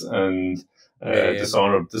Ex and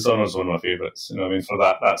Dishonored. Dishonored's one of my favorites. You know what I mean? For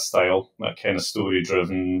that style, that kind of story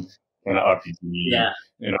driven kind of RPG. Yeah.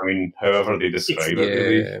 You know what I mean? However they describe it,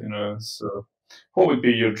 really. So, what would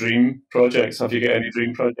be your dream projects? Have you got any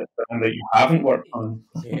dream projects that you haven't worked on?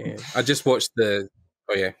 Yeah, I just watched the.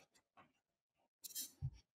 Oh yeah.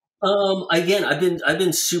 Again, I've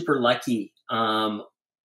been super lucky.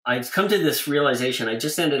 I've come to this realization. I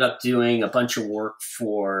just ended up doing a bunch of work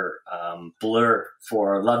for Blur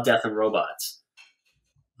for Love, Death, and Robots.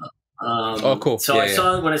 Oh, cool. So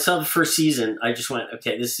when I saw the first season, I just went,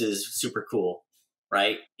 okay, this is super cool,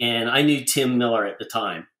 right? And I knew Tim Miller at the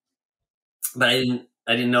time, but I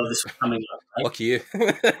didn't know this was coming up. Right? Lucky you.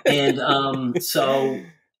 And so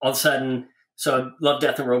all of a sudden, Love,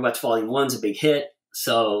 Death, and Robots Volume 1's a big hit.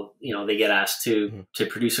 So, they get asked to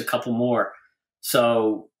produce a couple more.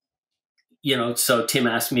 So, so Tim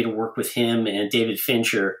asked me to work with him and David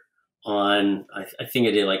Fincher on, I think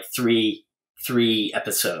I did like three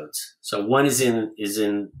episodes. So one is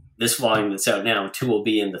in this volume that's out now, and 2 will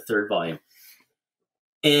be in the 3rd volume.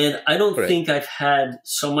 And I don't think I've had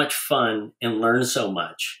so much fun and learned so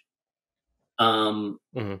much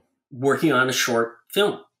working on a short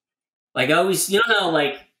film. Like I always, how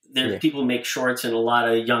like, people make shorts, and a lot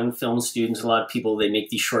of young film students, a lot of people, they make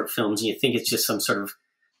these short films and you think it's just some sort of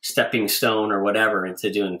stepping stone or whatever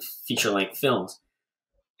into doing feature-length films.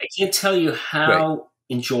 I can't tell you how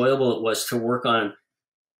enjoyable it was to work on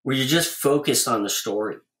where you're just focused on the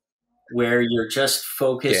story, where you're just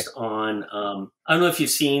focused on, I don't know if you've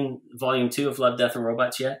seen Volume 2 of Love, Death, and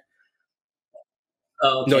Robots yet.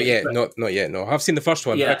 Oh, okay. Not yet. No, I've seen the first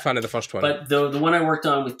one. Big fan of the first one. But the one I worked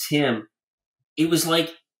on with Tim, it was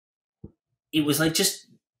like just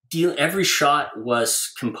every shot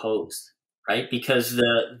was composed, right? Because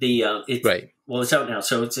it's out now.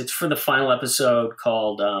 So it's for the final episode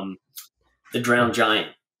called The Drowned Giant.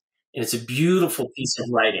 And it's a beautiful piece of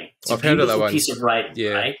writing. I've heard of that one. Piece of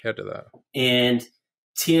writing, right? Heard of that. And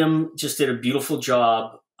Tim just did a beautiful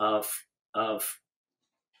job of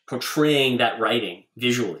portraying that writing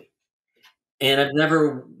visually. And I've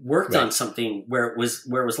never worked on something where it was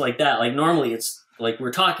like that. Like normally it's like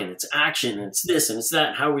we're talking, it's action, and it's this and it's that.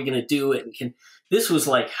 And how are we going to do it? And this was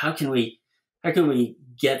like, how can we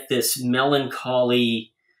get this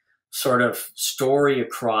melancholy sort of story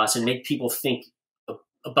across and make people think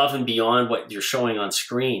above and beyond what you're showing on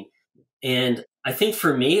screen? And I think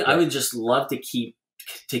for me, I would just love to keep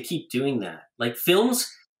doing that. Like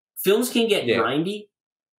films can get grindy.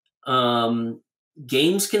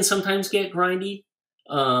 Games can sometimes get grindy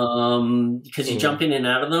because you jump in and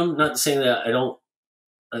out of them. Not saying that I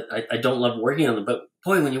don't love working on them, but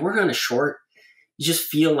boy, when you work on a short, you just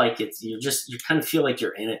feel like you kind of feel like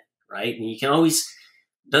you're in it, right? And you can always,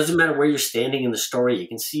 doesn't matter where you're standing in the story, you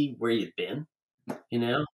can see where you've been,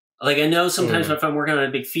 Like I know sometimes if I'm working on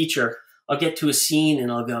a big feature, I'll get to a scene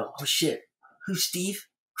and I'll go, oh shit, who's Steve?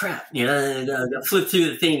 Crap, I'll flip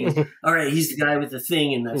through the thing. All right, he's the guy with the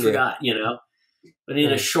thing, and I forgot, But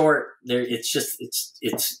in a short, it's just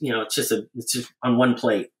on one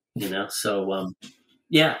plate, So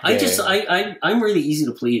I'm really easy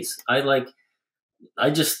to please. I like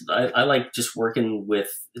just working with.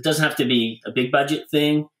 It doesn't have to be a big budget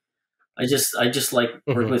thing. I just like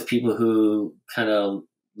working with people who kind of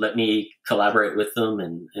let me collaborate with them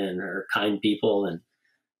and are kind people and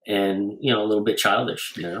a little bit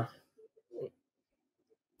childish,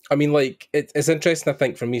 I mean, like, it's interesting, I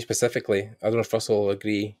think, for me specifically. I don't know if Russell will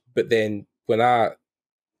agree, but then when I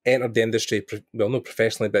entered the industry, well, not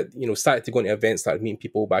professionally, but, started to go into events, started meeting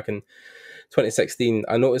people back in 2016,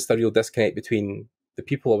 I noticed a real disconnect between the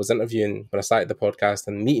people I was interviewing when I started the podcast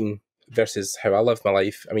and meeting versus how I lived my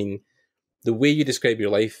life. I mean, the way you describe your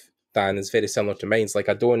life, Dan, is very similar to mine. It's like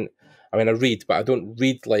I read, but I don't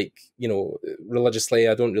read like, religiously.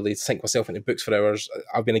 I don't really sink myself into books for hours.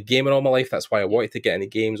 I've been a gamer all my life. That's why I wanted to get into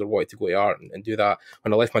games or wanted to go to art and do that.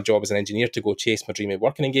 When I left my job as an engineer to go chase my dream of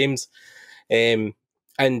working in games.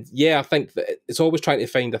 And yeah, I think that it's always trying to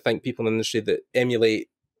find, I think, people in the industry that emulate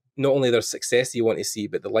not only their success you want to see,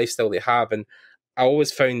 but the lifestyle they have. And I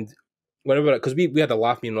always found whenever, because we had a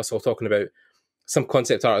laugh, me and Russell, talking about some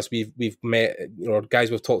concept artists we've met, or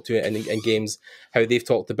guys we've talked to in games, how they've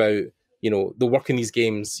talked about, the work in these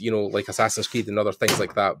games, like Assassin's Creed and other things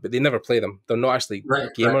like that, but they never play them. They're not actually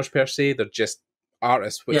gamers per se. They're just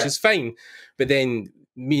artists, which is fine. But then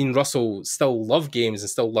me and Russell still love games and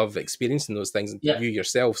still love experiencing those things, and you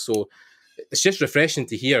yourself. So it's just refreshing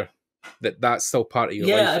to hear that that's still part of your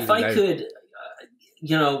life. Yeah, if I could,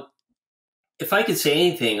 if I could say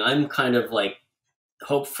anything, I'm kind of like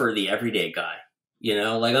hope for the everyday guy.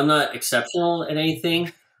 Like I'm not exceptional at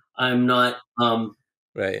anything. I'm not,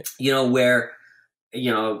 right. Where,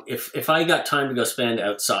 if I got time to go spend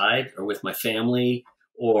outside or with my family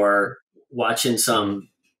or watching some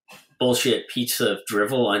bullshit piece of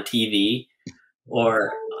drivel on TV,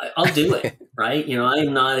 or I'll do it. Right.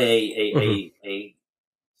 I'm not a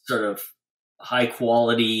sort of high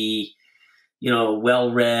quality,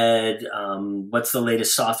 well-read, what's the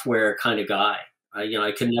latest software kind of guy.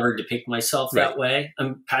 I could never depict myself that way.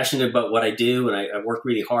 I'm passionate about what I do, and I work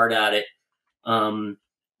really hard at it.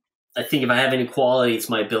 I think if I have any quality, it's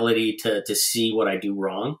my ability to see what I do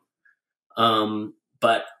wrong.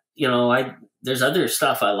 But there's other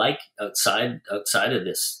stuff I like outside of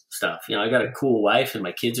this stuff. I got a cool wife, and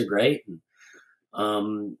my kids are great. And,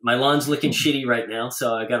 my lawn's looking shitty right now,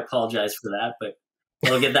 so I got to apologize for that. But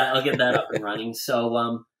I'll get that up and running.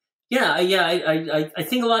 So I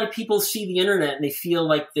think a lot of people see the internet and they feel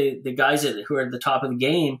like the guys who are at the top of the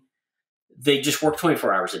game, they just work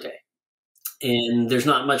 24 hours a day. And there's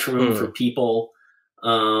not much room for people.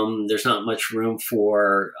 There's not much room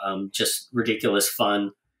for just ridiculous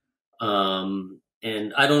fun.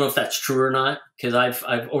 And I don't know if that's true or not, because I've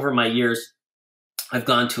over my years, I've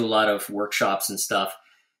gone to a lot of workshops and stuff,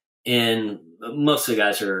 and most of the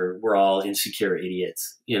guys we're all insecure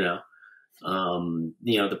idiots, the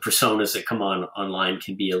personas that come online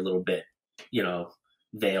can be a little bit,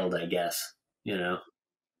 veiled, I guess, Yeah.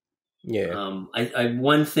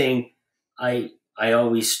 One thing I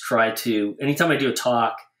always try to, anytime I do a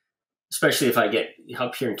talk, especially if I get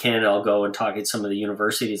up here in Canada, I'll go and talk at some of the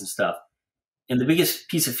universities and stuff. And the biggest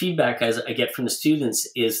piece of feedback I get from the students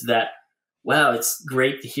is that, wow, it's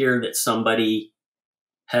great to hear that somebody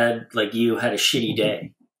had a shitty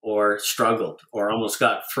day or struggled or almost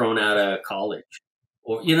got thrown out of college,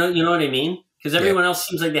 or, you know what I mean? Because everyone else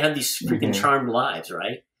seems like they have these freaking charmed lives.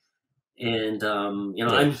 Right. And,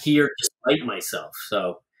 I'm here despite myself.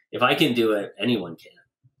 So if I can do it, anyone can.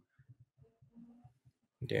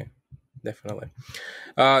 Yeah, definitely.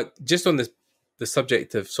 Just on the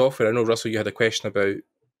subject of software, I know, Russell, you had a question about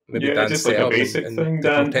maybe Dan's just like a basic thing,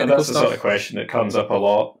 Dan. And that's the sort of question that comes up a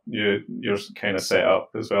lot. You're kind of set up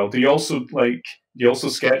as well. Do you also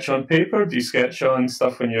sketch on paper? Do you sketch on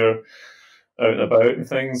stuff when you're out and about and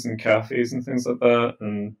things, and cafes and things like that?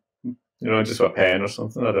 And just with a pen or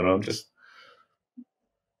something. I don't know. Just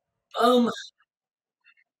a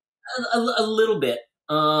little bit.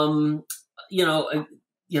 I'm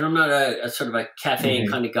not a sort of a cafe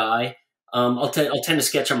kind of guy. I'll tend to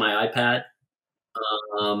sketch on my iPad.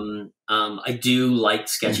 I do like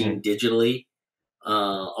sketching digitally a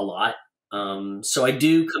lot. So I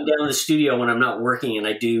do come down to the studio when I'm not working, and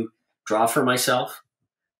I do draw for myself.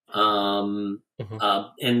 And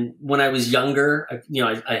when I was younger,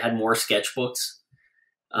 I had more sketchbooks,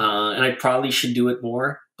 and I probably should do it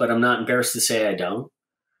more, but I'm not embarrassed to say I don't.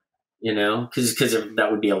 Because that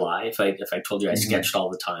would be a lie if I told you I sketched all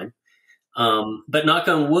the time. But knock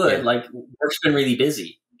on wood, work's been really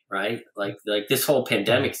busy, right? Like this whole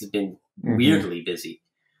pandemic has been weirdly busy.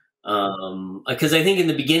 Because I think in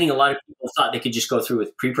the beginning, a lot of people thought they could just go through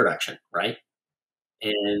with pre-production, right?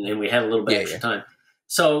 And we had a little bit extra time.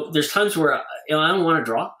 So there's times where I don't want to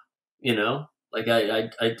draw, I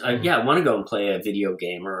want to go and play a video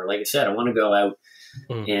game, or like I said, I want to go out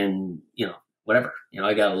and whatever.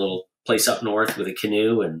 I got a little place up north with a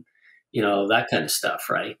canoe and that kind of stuff,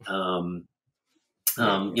 right?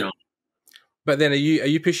 But then, are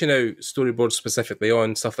you pushing out storyboards specifically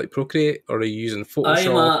on stuff like Procreate, or are you using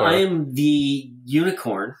Photoshop? I am the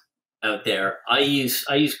unicorn out there. I use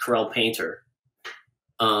Corel Painter.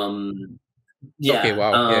 Okay,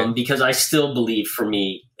 wow. Because I still believe, for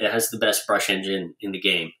me, it has the best brush engine in the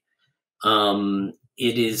game.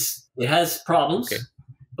 It has problems. Okay.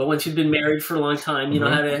 But once you've been married for a long time, you know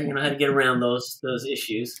how to get around those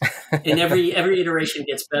issues. And every iteration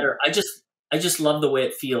gets better. I just love the way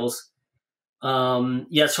it feels. So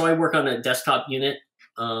I work on a desktop unit.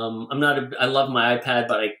 I love my iPad,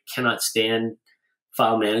 but I cannot stand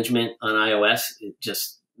file management on iOS. It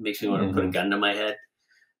just makes me want to put a gun to my head.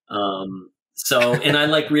 And I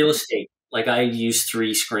like real estate. Like I use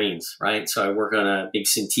 3 screens, right? So I work on a big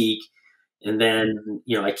Cintiq, and then,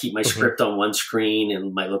 I keep my script on one screen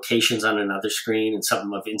and my locations on another screen and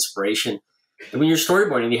something of inspiration. And when you're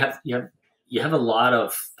storyboarding, you have a lot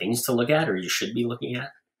of things to look at, or you should be looking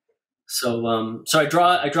at. So I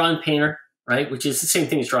draw in Painter, right? Which is the same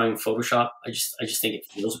thing as drawing in Photoshop. I just think it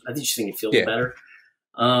feels better.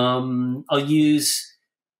 I'll use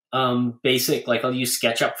basic, like I'll use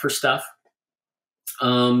SketchUp for stuff.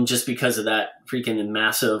 Just because of that freaking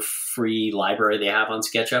massive free library they have on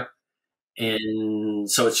SketchUp. And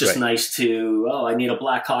so it's just nice to, I need a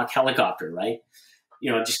Black Hawk helicopter, right?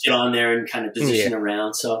 Just get on there and kind of position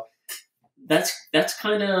around. So that's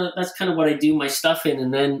kind of what I do my stuff in.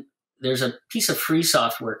 And then there's a piece of free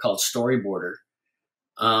software called Storyboarder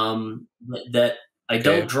that I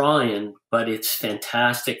don't draw in, but it's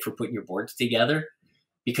fantastic for putting your boards together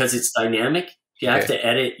because it's dynamic. If you have to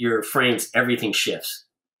edit your frames, everything shifts,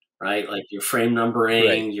 right? Like your frame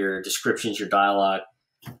numbering, your descriptions, your dialogue.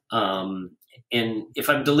 And if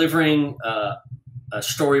I'm delivering a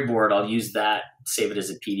storyboard, I'll use that, save it as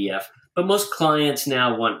a PDF. But most clients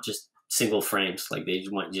now want just single frames. Like they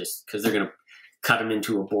just want because they're going to cut them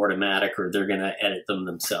into a Boardomatic or they're going to edit them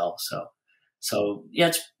themselves. So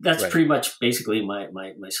yeah, that's pretty much basically my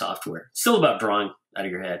software. It's still about drawing out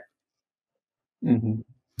of your head. Mm-hmm.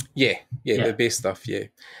 Yeah, the base stuff. Yeah,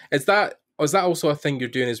 is that also a thing you're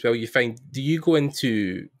doing as well? You find, do you go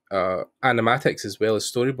into animatics as well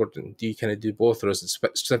as storyboarding? Do you kind of do both, or is it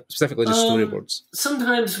specifically just storyboards?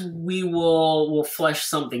 Sometimes we'll flesh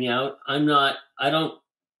something out. I don't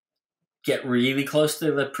get really close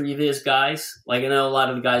to the previous guys. Like I know a lot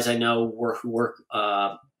of the guys I know who work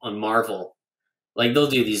on Marvel. Like they'll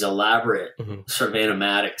do these elaborate sort of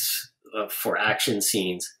animatics for action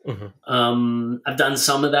scenes. I've done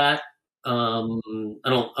some of that. I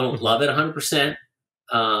don't love it 100%.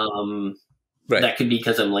 That could be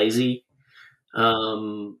because I'm lazy.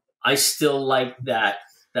 I still like that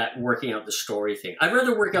working out the story thing. I'd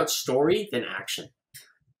rather work out story than action.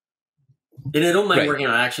 And I don't mind working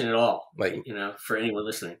on action at all. Like, for anyone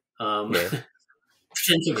listening. Potential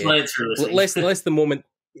clients are listening. Less the moment.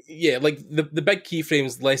 Yeah, like the big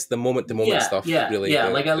keyframes, less the moment to moment stuff. Really.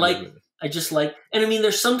 Yeah. I just like, and I mean,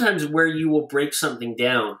 there's sometimes where you will break something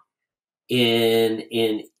down in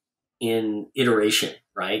iteration,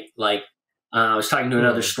 right? Like I was talking to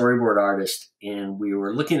another storyboard artist, and we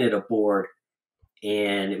were looking at a board,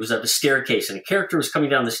 and it was up a staircase, and a character was coming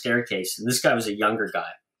down the staircase, and this guy was a younger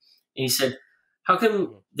guy, and he said, "How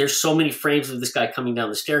come there's so many frames of this guy coming down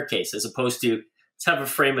the staircase, as opposed to let's have a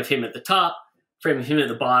frame of him at the top, frame of him at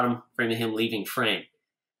the bottom, frame of him leaving frame?"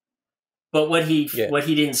 But what he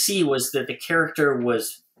didn't see was that the character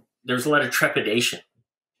there was a lot of trepidation,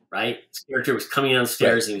 right? This character was coming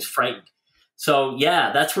downstairs and he was frightened. So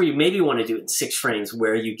yeah, that's where you maybe want to do it in 6 frames,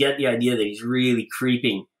 where you get the idea that he's really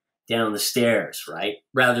creeping down the stairs, right?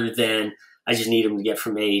 Rather than I just need him to get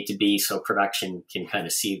from A to B so production can kind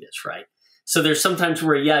of see this, right? So there's sometimes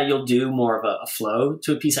where you'll do more of a flow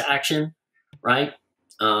to a piece of action, right?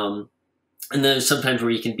 And then there's sometimes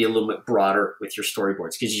where you can be a little bit broader with your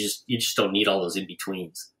storyboards because you just don't need all those in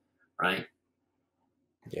betweens, right?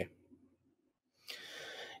 Yeah.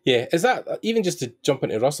 Yeah. Is that even just to jump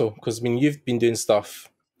into Russel? Because I mean, you've been doing stuff,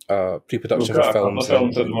 pre-production for films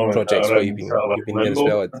and projects where you've been doing as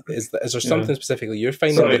well. Is there something specifically you're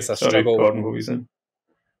finding that's a struggle? Gordon, what were you saying?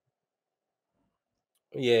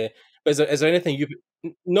 Yeah. But is there anything you?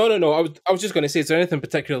 No. I was just going to say, is there anything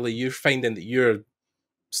particularly you're finding that you're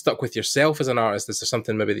stuck with yourself as an artist? Is there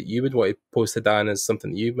something maybe that you would want to post to Dan as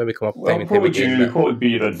something that you maybe come up with time and time again? What would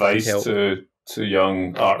be your advice to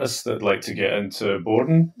young artists that like to get into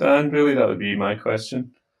boarding, Dan? Really, that would be my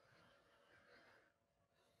question.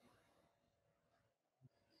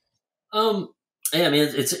 Yeah, I mean,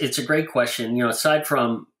 it's a great question. Aside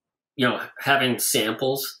from having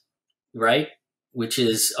samples, right, which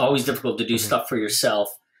is always difficult to do stuff for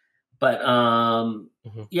yourself. But learn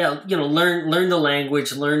the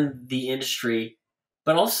language, learn the industry,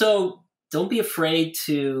 but also don't be afraid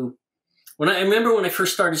to. I remember when I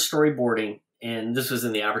first started storyboarding, and this was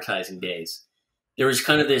in the advertising days, there was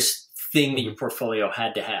kind of this thing that your portfolio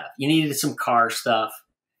had to have. You needed some car stuff,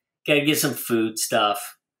 got to get some food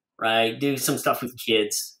stuff, right? Do some stuff with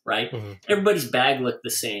kids, right? Everybody's bag looked the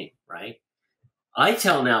same, right? I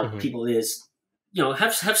tell now people is,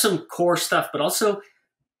 have some core stuff, but also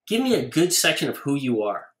give me a good section of who you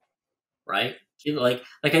are, right? Like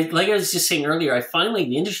I was just saying earlier, I find like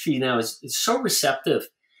the industry now is so receptive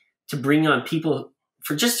to bring on people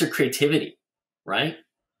for just their creativity, right?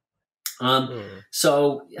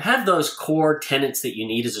 So have those core tenets that you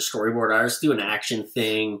need as a storyboard artist. Do an action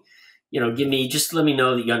thing, just let me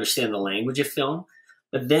know that you understand the language of film,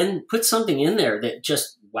 but then put something in there that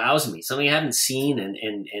just wows me, something I haven't seen, and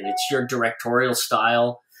it's your directorial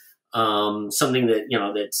style, something that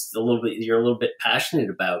that's you're a little bit passionate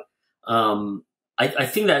about. I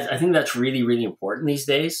think that's really, really important these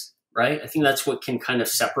days, right? I think that's what can kind of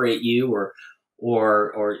separate you, or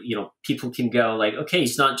people can go like, okay,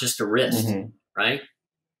 he's not just a wrist, right?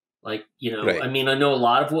 Like, right. I mean, I know a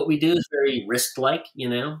lot of what we do is very wrist-like,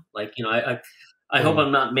 I hope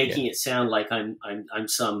I'm not making it sound like I'm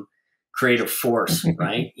some creative force,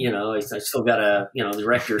 right? I still got the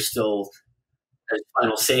director still has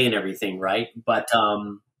final say in everything, right? But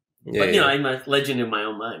I'm a legend in my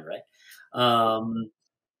own mind, right?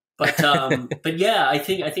 But yeah, I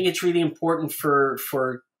think it's really important for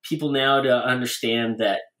people now to understand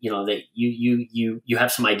that that you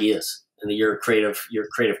have some ideas and that you're a creative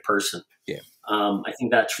person. Yeah. I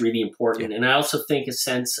think that's really important, and I also think a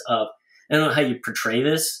sense of, I don't know how you portray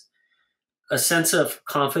this, a sense of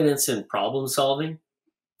confidence in problem solving.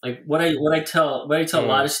 Like what I tell a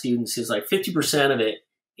lot of students is like 50% of it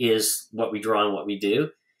is what we draw and what we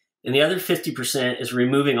do, and the other 50% is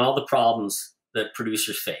removing all the problems that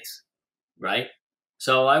producers face, right?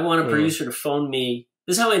 So I want a producer to phone me.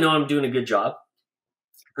 This is how I know I'm doing a good job.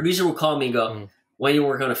 Producer will call me and go, when you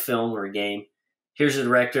work on a film or a game, here's the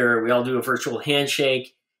director. We all do a virtual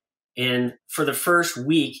handshake. And for the first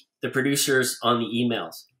week, the producer's on the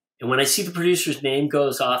emails. And when I see the producer's name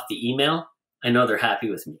goes off the email, I know they're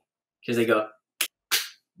happy with me, because they go,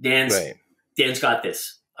 Dan's got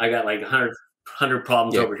this. I got like 100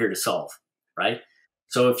 problems over here to solve, right?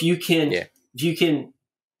 So if you can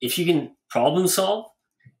problem solve,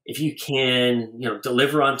 if you can,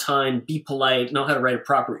 deliver on time, be polite, know how to write a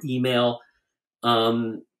proper email,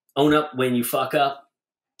 own up when you fuck up,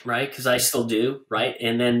 right? Because I still do, right?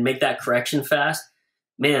 And then make that correction fast.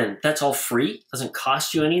 Man, that's all free. Doesn't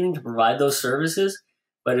cost you anything to provide those services,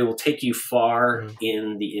 but it will take you far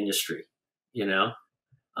in the industry.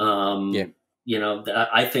 I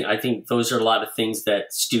think those are a lot of things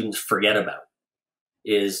that students forget about,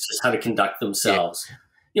 is just how to conduct themselves.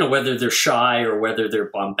 Whether they're shy or whether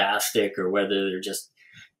they're bombastic or whether they're just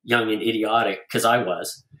young and idiotic, because I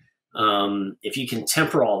was. If you can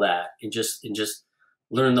temper all that and just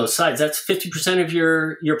learn those sides, that's 50% of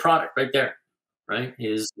your product right there, right?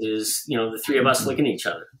 Is the three of us looking at each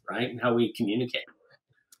other, right, and how we communicate.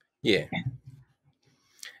 Yeah.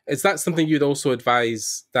 Is that something you'd also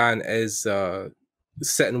advise, Dan, is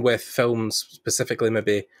sitting with films specifically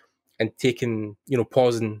maybe and taking,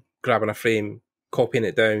 pausing, grabbing a frame, copying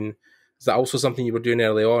it down? Is that also something you were doing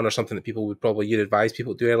early on, or something that you'd advise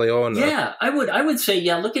people to do early on? Yeah, I would say,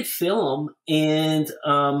 look at film. And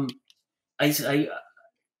I see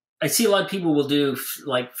a lot of people will do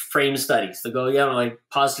like frame studies. They'll go, I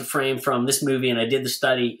paused a frame from this movie and I did the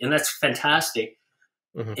study, and that's fantastic.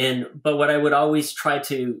 But what I would always try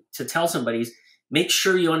to tell somebody is, make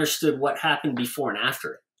sure you understood what happened before and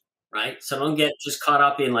after it, right? So don't get just caught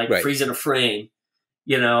up in freezing a frame,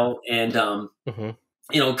 and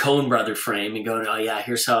Coen brother frame and going, oh yeah,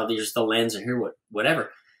 here's the lens and here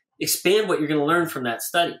whatever. Expand what you're going to learn from that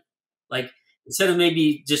study. Like, instead of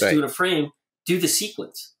maybe just doing a frame, do the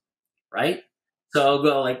sequence, right? So I'll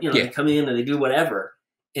go they come in and they do whatever,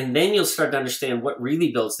 and then you'll start to understand what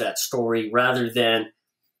really builds that story, rather than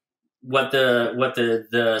what the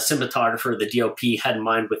cinematographer, the DOP had in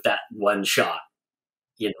mind with that one shot,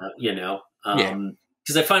 because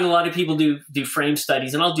I find a lot of people do frame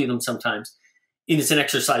studies, and I'll do them sometimes, and it's an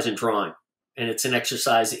exercise in drawing, and it's an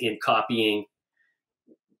exercise in copying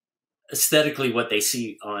aesthetically what they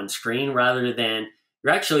see on screen, rather than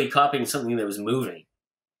you're actually copying something that was moving,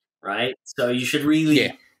 right? So you should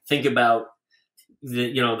really think about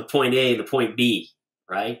the point A, the point B,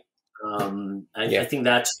 right? I think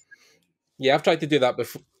that's... Yeah, I've tried to do that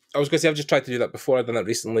before. I was going to say, I've just tried to do that before. I've done it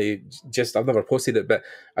recently. I've never posted it, but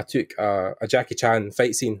I took a Jackie Chan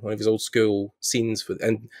fight scene, one of his old school scenes,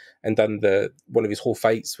 and done one of his whole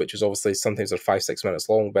fights, which is obviously sometimes they're 5-6 minutes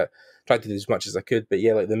long, but tried to do as much as I could. But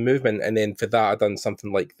yeah, like the movement, and then for that, I done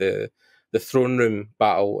something like the throne room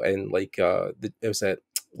battle, and it was at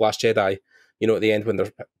Last Jedi. At the end when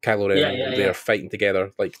they're Kylo Ren and they're fighting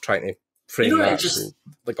together, like trying to frame that,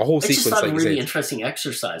 like a whole sequence. I just thought a really interesting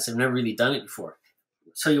exercise. I've never really done it before.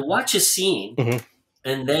 So you watch a scene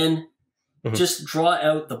and then just draw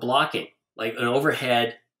out the blocking, like an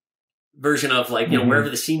overhead version of wherever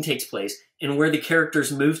the scene takes place and where the characters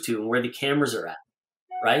move to and where the cameras are at,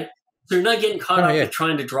 right? So you're not getting caught up with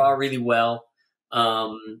trying to draw really well.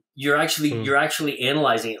 you're actually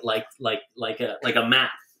analyzing it like a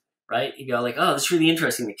map, right? You go like, oh, that's really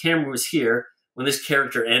interesting. The camera was here when this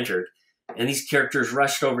character entered, and these characters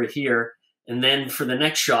rushed over here, and then for the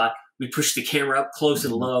next shot, we push the camera up close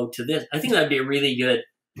and low to this. I think that'd be a really good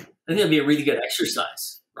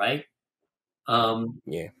exercise, right?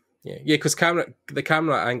 Because the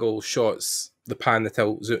camera angle shots, the pan, the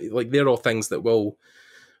tilt, like they're all things that will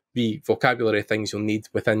be vocabulary things you'll need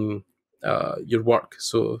within your work.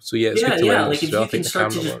 So yeah, it's good to learn. Like if you can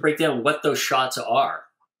start to just break down what those shots are,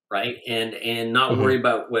 right, and not worry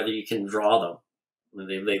about whether you can draw them.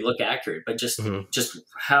 They look accurate, but just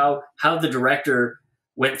how the director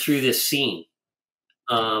went through this scene.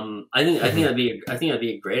 I think that'd be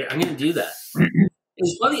a great. I'm going to do that.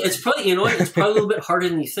 It's probably you know what, it's probably a little bit harder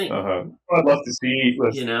than you think. I'd love to see.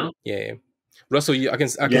 Yeah. Russell, I can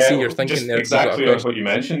see your thinking there. Exactly what you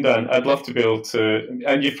mentioned, and I'd love to be able to.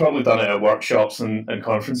 And you've probably done it at workshops and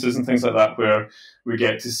conferences and things like that, where we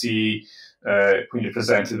get to see when you're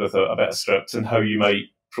presented with a bit of script and how you might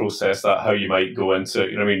process that, how you might go into it,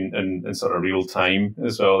 you know what I mean, in sort of real time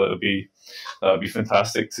as well. That would be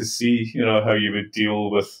fantastic to see, you know, how you would deal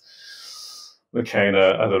with the kind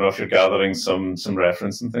of, I don't know if you're gathering some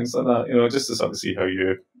reference and things like that, you know, just to sort of see how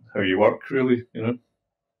you work really, you know.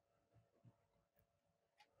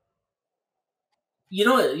 You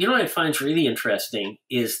know what I find really interesting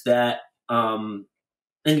is that, and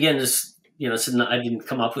again, this, you know, I didn't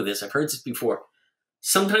come up with this. I've heard this before.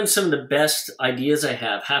 Sometimes some of the best ideas I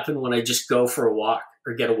have happen when I just go for a walk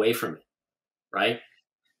or get away from it, right?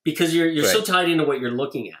 Because you're so tied into what you're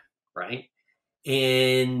looking at, right?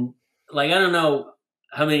 And like, I don't know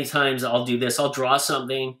how many times I'll do this. I'll draw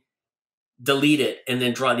something, delete it, and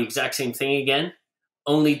then draw the exact same thing again,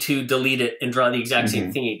 only to delete it and draw the exact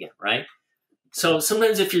same thing again, right? So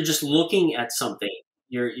sometimes if you're just looking at something,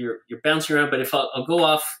 you're bouncing around. But if I'll go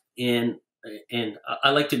off and I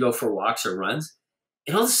like to go for walks or runs,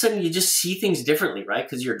 and all of a sudden you just see things differently, right?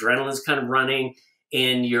 Because your adrenaline's kind of running,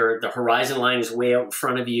 and the horizon line is way out in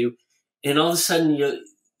front of you, and all of a sudden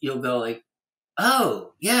you'll go like,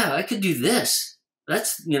 oh yeah, I could do this.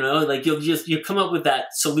 That's, you know, like you'll come up with that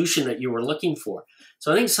solution that you were looking for.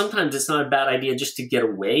 So I think sometimes it's not a bad idea just to get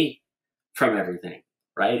away from everything,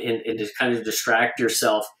 right? And to kind of distract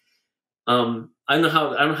yourself. I don't know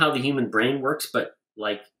how the human brain works, but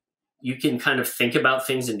like you can kind of think about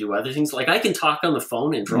things and do other things. Like I can talk on the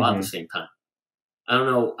phone and draw at the same time. I don't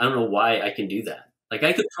know why I can do that. Like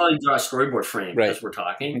I could probably draw a storyboard frame as we're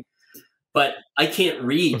talking, but I can't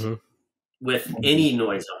read with any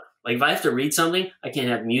noise on. Like if I have to read something, I can't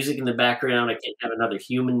have music in the background. I can't have another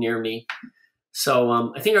human near me. So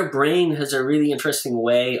I think our brain has a really interesting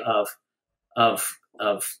way of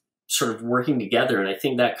sort of working together. And I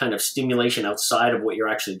think that kind of stimulation outside of what you're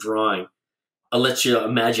actually drawing lets your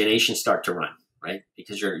imagination start to run, right?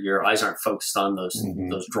 Because your eyes aren't focused on those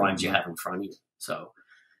drawings you have in front of you. So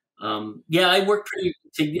I work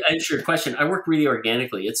to answer your question, I work really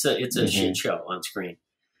organically. It's a shit show on screen.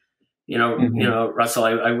 You know, Russell,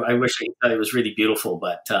 I wish I could tell you it was really beautiful,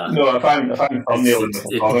 but no, if I'm thumbnail in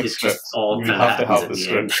the comic script, all you have to have the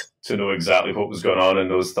script to know exactly what was going on in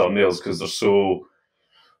those thumbnails, because they're so,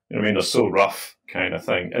 you know what I mean, they're so rough kind of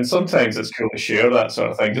thing. And sometimes it's cool to share that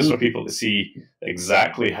sort of thing, just for people to see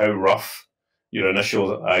exactly how rough your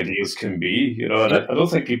initial ideas can be, you know. And I don't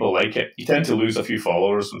think people like it. You tend to lose a few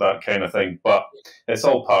followers with that kind of thing, but it's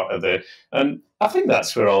all part of and I think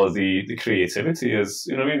that's where all of the creativity is,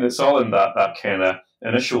 you know what I mean? It's all in that kind of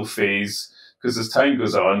initial phase, because as time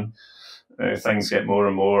goes on, things get more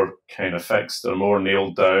and more kind of fixed or more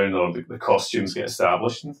nailed down, or the costumes get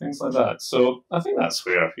established and things like that. So I think that's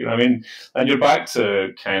where, you know what I mean? And you're back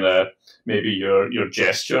to kind of maybe your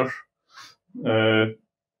gesture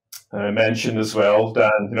mention as well, Dan,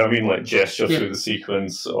 you know what I mean? Like gesture through the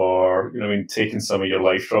sequence, or, you know what I mean, taking some of your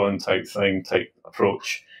life drawing type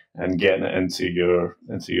approach and getting it into your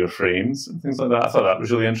frames and things like that. I thought that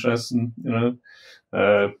was really interesting, you know.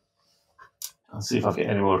 I'll see if I've got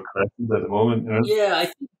any more questions at the moment. You know? Yeah,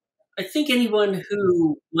 I think anyone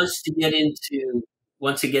who wants to get into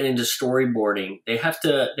storyboarding, they have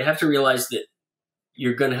to realize that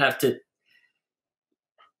you're gonna have to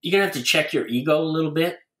check your ego a little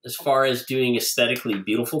bit as far as doing aesthetically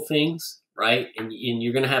beautiful things, right? And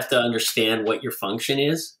you're gonna have to understand what your function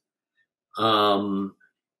is, and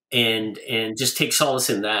just take solace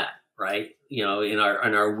in that, right? You know, in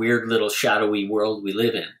our weird little shadowy world we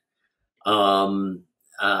live in.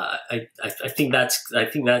 I think that's,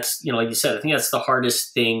 you know, like you said, I think that's the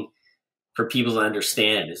hardest thing for people to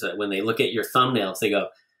understand, is that when they look at your thumbnails, they go,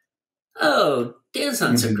 oh, Dan's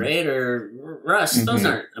not so great, or Russ, those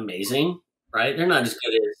aren't amazing. right? They're not as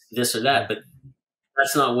good as this or that, but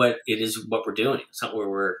that's not what it is. What we're doing. It's not where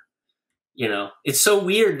we're. It's so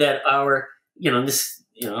weird that our. This.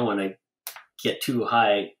 I don't want to get too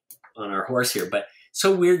high on our horse here, but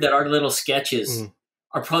so weird that our little sketches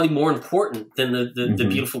are probably more important than the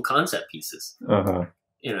beautiful concept pieces.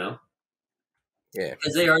 Yeah,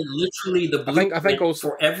 because they are literally the blueprint. I think also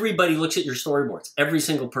for everybody looks at your storyboards, every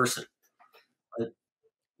single person.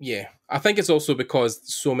 Yeah, I think it's also because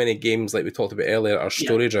so many games, like we talked about earlier, are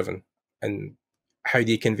story driven, and how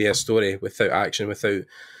do you convey a story without action, without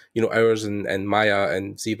hours and Maya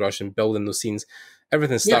and ZBrush and building those scenes.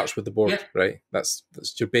 Everything starts with the board, right? That's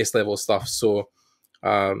your base level stuff. So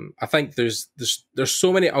I think there's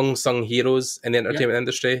so many unsung heroes in the entertainment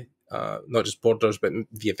industry, not just boarders, but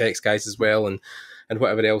VFX guys as well, and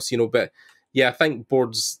whatever else, But yeah, I think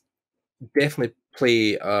boards definitely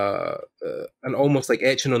play an almost like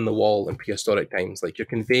etching on the wall in prehistoric times. Like you're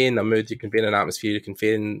conveying a mood, you're conveying an atmosphere, you're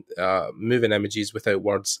conveying moving images without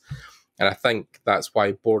words. And I think that's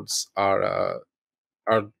why boards are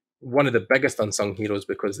one of the biggest unsung heroes,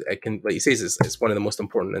 because it can, like you say, it's one of the most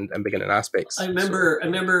important and beginning aspects. I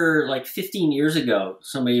remember like 15 years ago,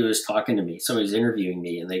 somebody was talking to me, somebody was interviewing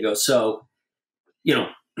me, and they go, so, he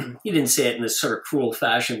didn't say it in this sort of cruel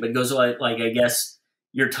fashion, but he goes, like I guess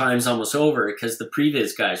your time's almost over because the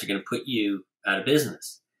previs guys are going to put you out of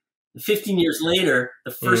business. And 15 years later,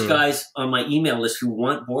 the first guys on my email list who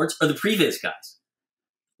want boards are the previs guys.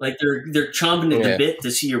 Like they're chomping at the bit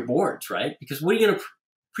to see your boards, right? Because what are you going to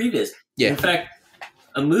previs? Yeah. In fact,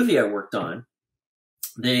 a movie I worked on,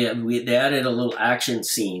 they added a little action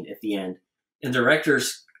scene at the end, and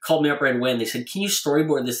directors called me up right away and they said, "Can you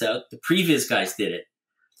storyboard this out?" The previs guys did it,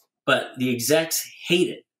 but the execs hate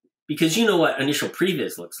it because you know what initial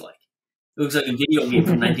previs looks like. It looks like a video game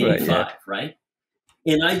from 1985, right?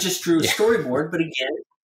 And I just drew a storyboard, but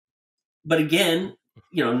again,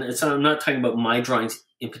 I'm not talking about my drawings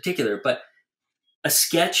in particular, but a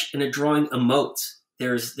sketch and a drawing emotes.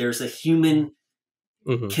 There's a human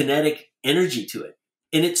kinetic energy to it,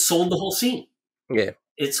 and it sold the whole scene. Yeah,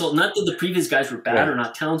 it sold. Not that the previous guys were bad or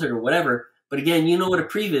not talented or whatever, but again, you know what a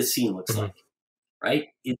previous scene looks like, right?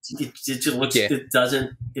 It just looks. It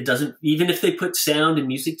doesn't. Even if they put sound and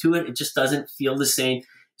music to it, it just doesn't feel the same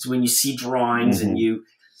as when you see drawings and you.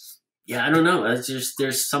 Yeah, I don't know. It's just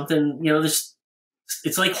there's something.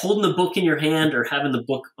 It's like holding the book in your hand or having the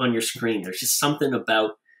book on your screen. There's just something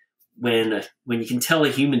about when you can tell a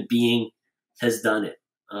human being has done it.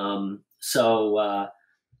 I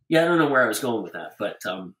don't know where I was going with that, but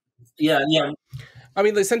yeah. I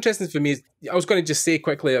mean, it's interesting for me. I was going to just say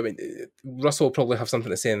quickly, I mean, Russell will probably have something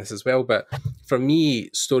to say on this as well, but for me,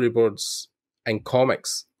 storyboards and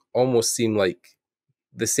comics almost seem like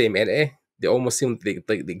the same entity. They almost seem like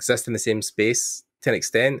they exist in the same space to an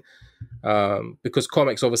extent, because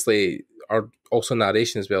comics obviously are also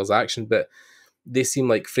narration as well as action, but they seem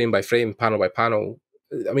like frame by frame, panel by panel.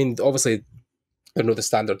 I mean, obviously, I know the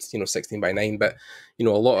standard, 16 by 9, but a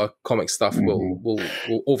lot of comic stuff will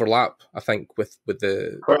overlap. I think with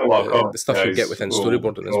the stuff you get within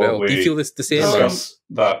storyboarding as well. Do you feel this the same? Discuss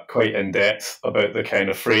that quite in depth about the kind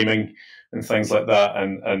of framing and things like that,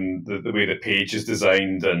 and the way the page is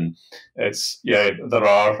designed, and there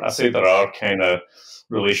are kind of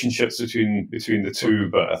relationships between the two,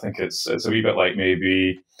 but I think it's a wee bit like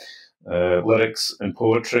maybe lyrics and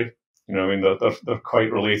poetry. I mean, they're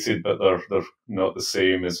quite related, but they're not the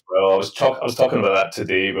same as well. I was talking about that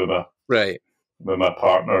today with my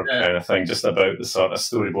partner, kind of thing, just about the sort of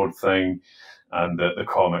storyboard thing and the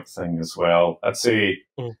comic thing as well. I'd say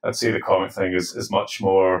the comic thing is much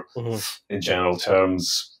more, in general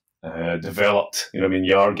terms, developed. I mean,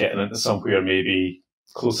 you are getting into somewhere maybe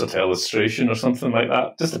closer to illustration or something like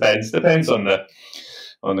that. Just depends on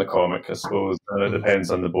the comic, I suppose, and it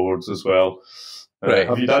depends on the boards as well.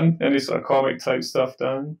 Have you done any sort of comic type stuff,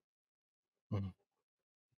 Dan?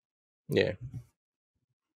 Yeah.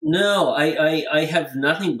 No, I have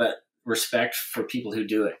nothing but respect for people who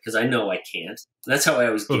do it, because I know I can't. That's how I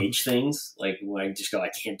always gauge things. Like when I just go, I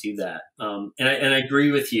can't do that. And I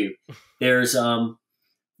agree with you. There's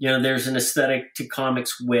there's an aesthetic to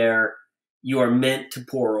comics where you are meant to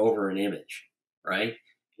pour over an image, right?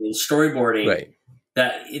 In storyboarding,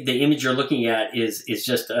 that the image you're looking at is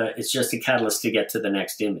just a catalyst to get to the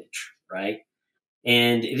next image, right?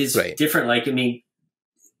 And it is different. Like, I mean,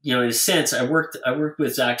 in a sense, I worked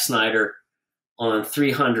with Zack Snyder on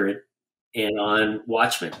 300 and on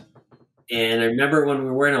Watchmen. And I remember when we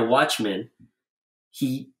were in a Watchmen,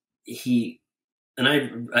 he and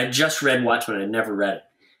I just read Watchmen. I'd never read it.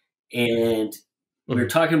 And we were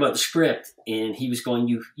talking about the script, and he was going,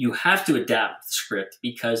 you have to adapt the script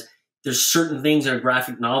because there's certain things in a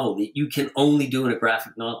graphic novel that you can only do in a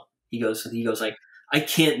graphic novel. He goes like, I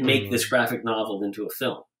can't make this graphic novel into a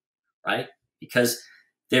film, right? Because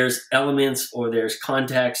there's elements or there's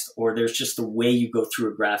context or there's just the way you go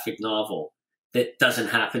through a graphic novel that doesn't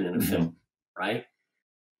happen in a film, right?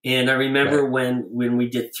 And I remember when we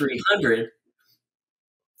did 300,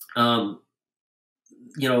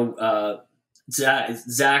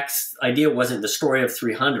 Zach's idea wasn't the story of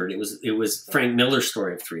 300. It was Frank Miller's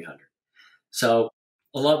story of 300. So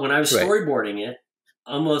when I was storyboarding it,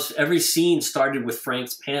 almost every scene started with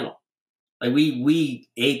Frank's panel. Like we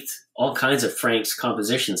aped all kinds of Frank's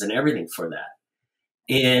compositions and everything for that.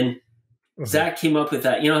 And Zach came up with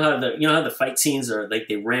that. You know how the fight scenes are, like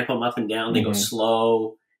they ramp them up and down, they go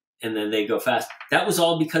slow and then they go fast. That was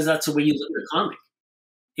all because that's the way you look at a comic.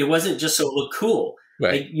 It wasn't just so it looked cool.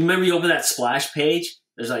 Right. Like, you remember you open that splash page,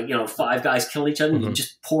 there's like, 5 guys killing each other and you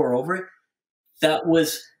just pour over it. That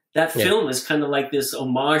film is kind of like this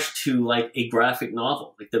homage to like a graphic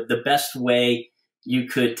novel. Like the best way you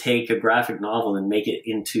could take a graphic novel and make it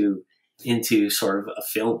into sort of a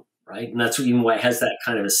film, right? And that's even why it has that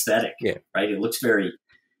kind of aesthetic, right? It looks very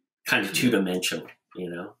kind of two-dimensional,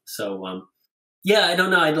 So I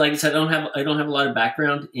don't know. Like I said, I don't have a lot of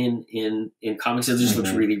background in comics. It just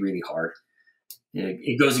looks really, really hard.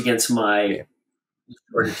 It goes against my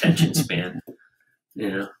short attention span,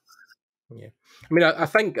 Yeah. I mean, I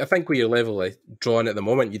think with your level of drawing at the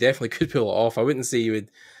moment, you definitely could pull it off. I wouldn't say you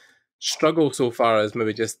would struggle so far as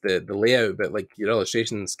maybe just the layout, but like your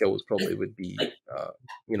illustration skills probably would be,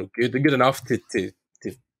 good enough to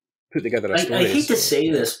put together a story. I hate to say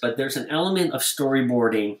this, but there's an element of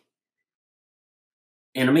storyboarding,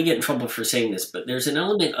 and I may get in trouble for saying this, but there's an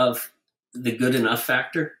element of the good enough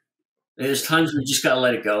factor. There's times where you just got to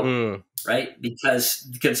let it go, right? Because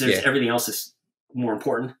there's everything else is more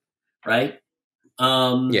important, right?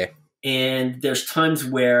 And there's times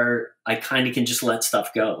where I kind of can just let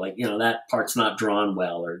stuff go. Like, that part's not drawn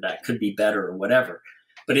well, or that could be better or whatever.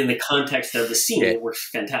 But in the context of the scene, it works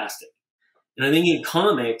fantastic. And I think in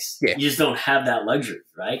comics, you just don't have that luxury,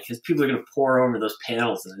 right? Because people are going to pour over those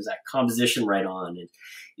panels and there's that composition right on. And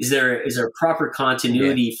is there a proper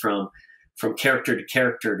continuity from character to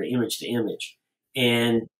character to image?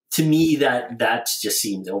 And to me, that just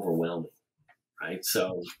seems overwhelming. Right.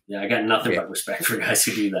 So, I got nothing but respect for guys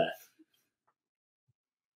who do that.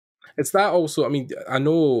 It's that also, I mean, I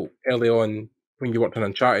know early on when you worked on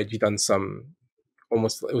Uncharted, you done some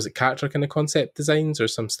almost, was it character kind of concept designs or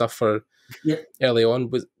some stuff for early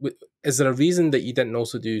on? Is there a reason that you didn't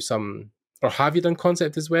also do some, or have you done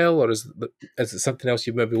concept as well? Or is it something else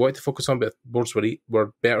you maybe wanted to focus on, but boards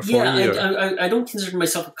were better for you? I don't consider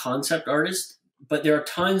myself a concept artist. But there are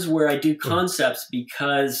times where I do concepts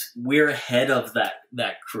because we're ahead of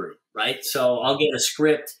that crew, right? So I'll get a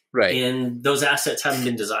script, and those assets haven't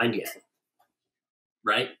been designed yet,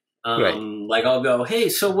 right? Like I'll go, hey,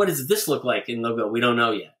 so what does this look like? And they'll go, we don't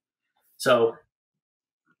know yet. So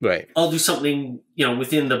I'll do something,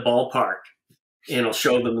 within the ballpark, and I'll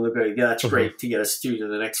show them and they'll go, yeah, that's great to get us through to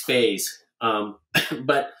the next phase.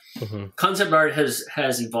 But concept art has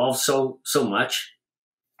evolved so much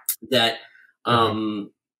that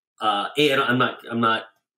I'm not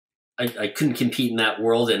I couldn't compete in that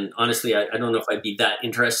world, and honestly I don't know if I'd be that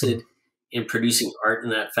interested in producing art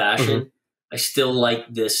in that fashion. I still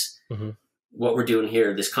like this what we're doing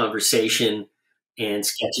here, this conversation and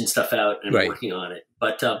sketching stuff out and working on it.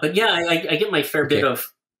 But I get my fair bit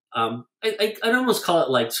of I'd almost call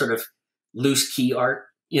it like sort of loose key art,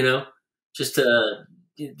 just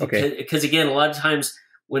because again, a lot of times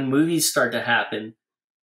when movies start to happen,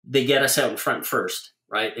 they get us out in front first,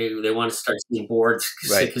 right? They want to start seeing boards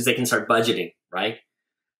because they can start budgeting, right?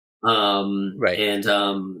 And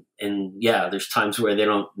there's times where they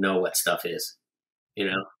don't know what stuff is,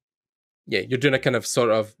 Yeah, you're doing a kind of sort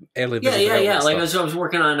of early. Yeah. Like I was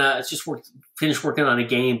working on, finished working on a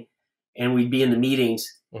game, and we'd be in the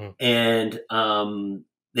meetings, and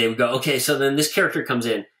they would go, okay, so then this character comes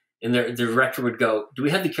in, and the director would go, do we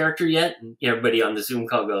have the character yet? And everybody on the Zoom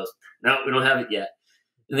call goes, no, we don't have it yet.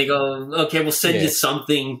 And they go, okay, we'll send you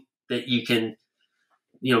something that you can,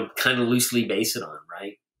 kind of loosely base it on,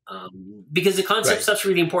 right? Because the concept stuff's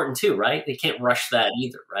really important too, right? They can't rush that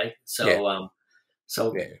either, right? So,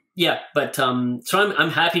 so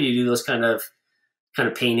I'm happy to do those kind of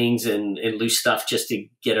paintings and loose stuff just to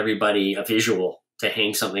get everybody a visual to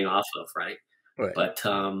hang something off of, right? But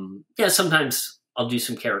sometimes I'll do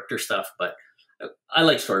some character stuff, but I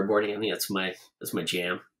like storyboarding. I think that's my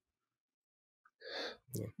jam.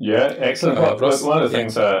 Yeah, excellent. One of the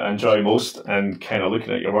things I enjoy most and kind of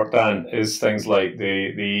looking at your work, Dan, is things like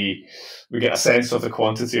we get a sense of the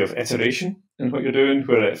quantity of iteration in what you're doing,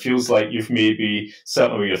 where it feels like you've maybe,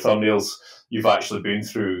 certainly with your thumbnails, you've actually been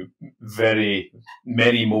through very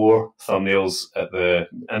many more thumbnails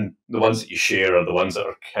and the ones that you share are the ones that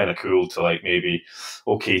are kind of cool to like maybe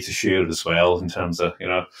okay to share as well in terms of,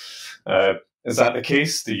 is that the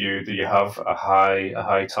case? Do you have a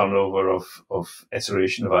high turnover of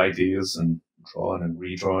iteration of ideas and drawing and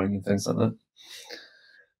redrawing and things like that?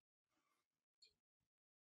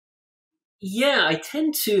 Yeah, I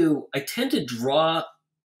tend to draw.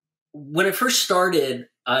 When I first started,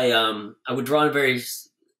 I would draw in a very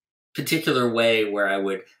particular way where I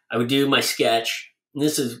would do my sketch. And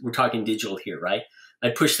we're talking digital here, right?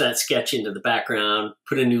 I'd push that sketch into the background,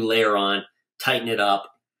 put a new layer on, tighten it up.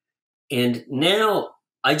 And now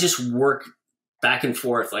I just work back and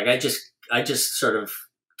forth. Like I just sort of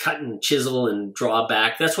cut and chisel and draw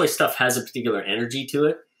back. That's why stuff has a particular energy to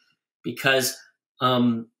it, because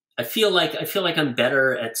I feel like I'm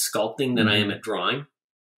better at sculpting than I am at drawing.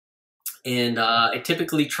 And I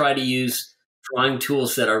typically try to use drawing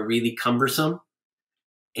tools that are really cumbersome.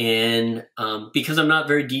 And because I'm not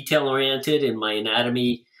very detail oriented and my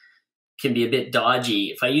anatomy can be a bit dodgy,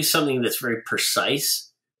 if I use something that's very precise,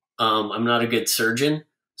 I'm not a good surgeon.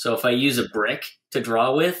 So if I use a brick to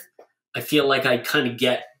draw with, I feel like I kind of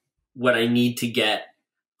get what I need to get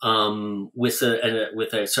with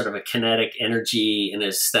a sort of a kinetic energy and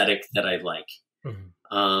aesthetic that I like.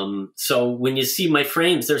 Mm-hmm. So when you see my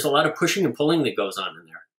frames, there's a lot of pushing and pulling that goes on in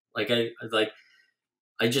there.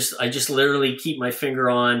 I just literally keep my finger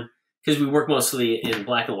on, because we work mostly in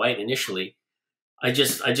black and white initially. I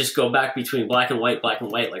just go back between black and white. Like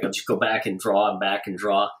I'll just go back and draw and back and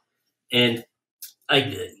draw. And I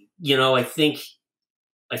think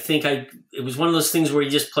it was one of those things where you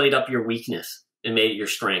just played up your weakness and made it your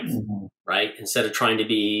strength, mm-hmm. right? Instead of trying to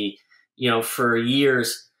be, for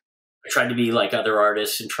years, I tried to be like other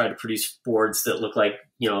artists and try to produce boards that look like,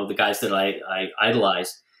 the guys that I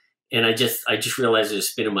idolize. And I just realized it was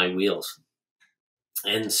spinning my wheels.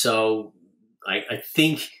 And so I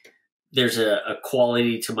think there's a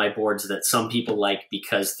quality to my boards that some people like,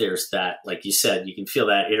 because there's that, like you said, you can feel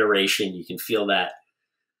that iteration. You can feel that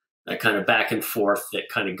kind of back and forth that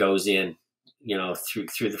kind of goes in,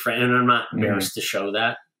 through the frame. And I'm not embarrassed to show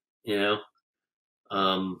that, it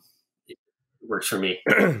works for me.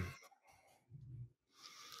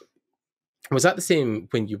 Was that the same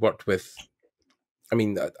when you worked with,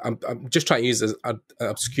 I'm just trying to use an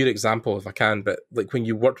obscure example if I can, but like when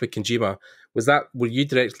you worked with Kojima, were you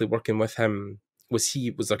directly working with him? Was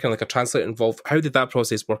there kind of like a translator involved? How did that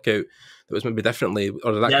process work out? That was maybe differently,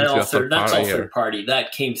 or did that come through a third party? That's all third party.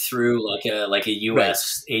 That came through like a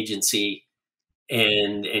US agency,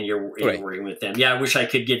 and you're working with them. Yeah, I wish I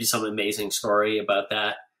could give you some amazing story about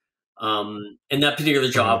that. And that particular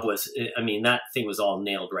job was, that thing was all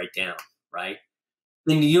nailed right down, right?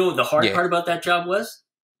 And you know what the hard part about that job was?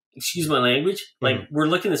 Excuse my language. Like we're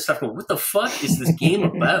looking at stuff going, what the fuck is this game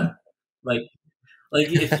about? Like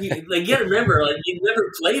if you you gotta remember, like you've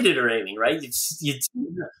never played it or anything, right?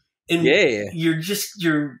 When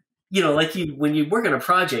you work on a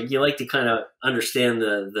project, you like to kind of understand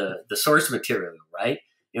the source material, right?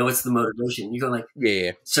 What's the motivation? You go like,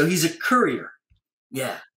 so he's a courier,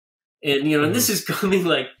 and and this is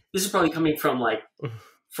probably coming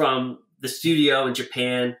from the studio in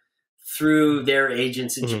Japan, through their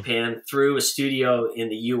agents in Japan, through a studio in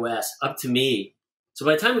the US, up to me. So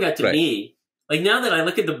by the time we got to me, like now that I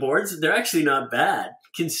look at the boards, they're actually not bad,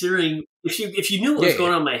 considering if you knew what was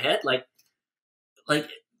going on in my head, like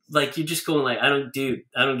you're just going like, I don't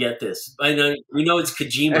get this. I know we know it's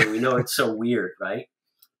Kojima, we know it's so weird, right?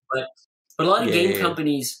 But a lot of game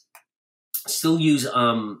companies still use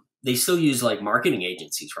like marketing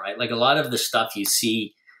agencies, right? Like a lot of the stuff you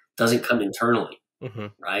see doesn't come internally,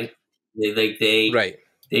 right?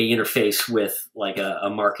 They interface with like a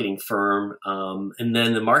marketing firm, and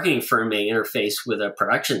then the marketing firm may interface with a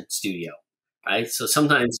production studio, right? So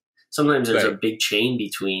sometimes there's a big chain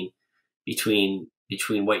between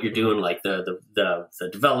what you're doing, like the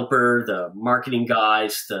developer, the marketing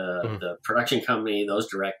guys, the production company, those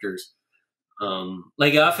directors.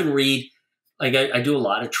 Like I often read, like I do a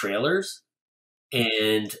lot of trailers,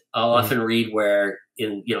 and I'll often read where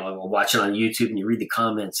I'll watch it on YouTube, and you read the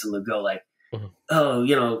comments, and they'll go like,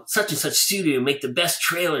 oh, such and such studio make the best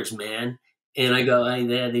trailers, man. And I go, they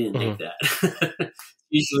didn't make that.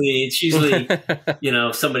 It's usually,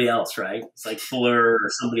 somebody else, right? It's like Blur or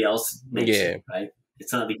somebody else makes it, right?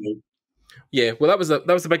 It's not the game. Yeah, well, that was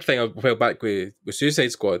the big thing a while back with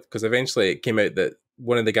Suicide Squad, because eventually it came out that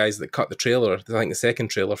one of the guys that cut the trailer, I think the second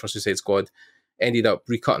trailer for Suicide Squad, ended up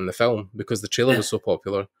recutting the film because the trailer was so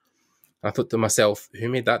popular. I thought to myself, who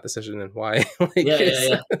made that decision and why?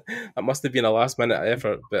 That must have been a last minute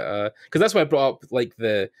effort, but because that's why I brought up like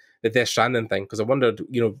the Death Stranding thing, because I wondered,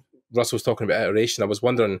 Russell was talking about iteration. I was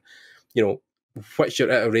wondering, what's your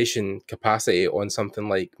iteration capacity on something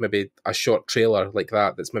like maybe a short trailer like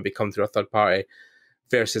that's maybe come through a third party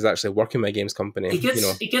versus actually working with a games company.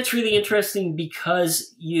 It gets really interesting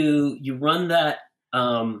because you run that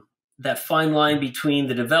that fine line between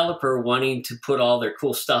the developer wanting to put all their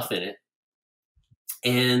cool stuff in it,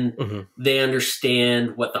 and they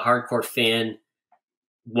understand what the hardcore fan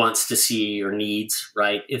wants to see or needs,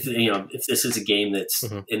 right? If this is a game that's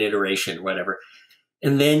an iteration or whatever,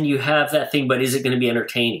 and then you have that thing, but is it going to be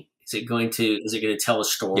entertaining? Is it going to tell a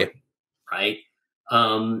story, right?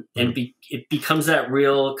 It becomes that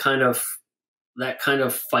real kind of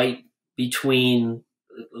fight between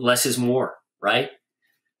less is more, right?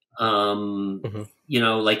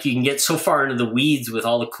 Like you can get so far into the weeds with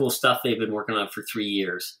all the cool stuff they've been working on for 3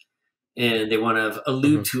 years, and they want to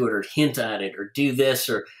allude to it or hint at it or do this,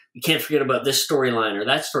 or you can't forget about this storyline or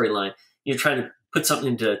that storyline. You're trying to put something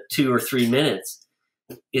into 2 or 3 minutes.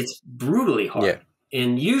 It's brutally hard. Yeah.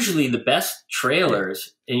 And usually the best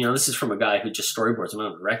trailers, and this is from a guy who just storyboards them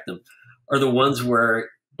out and direct them, are the ones where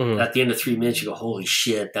at the end of 3 minutes you go, holy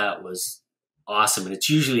shit, that was awesome. And it's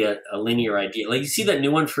usually a linear idea. Like you see that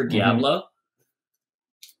new one for Diablo?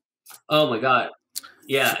 Oh my God.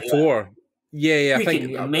 Yeah. 4. Yeah. I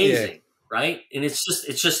think amazing, right? And it's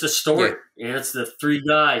just a story. Yeah. It's the 3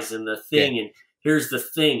 guys and the thing, and here's the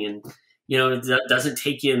thing, and it doesn't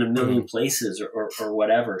take you in a million places or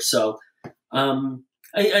whatever. So I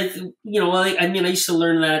used to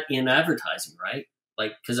learn that in advertising, right?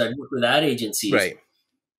 Like, because I work with ad agencies, right?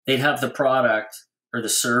 They'd have the product or the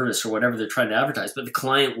service or whatever they're trying to advertise, but the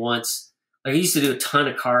client wants, like I used to do a ton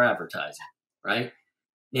of car advertising, right?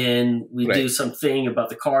 And we do something about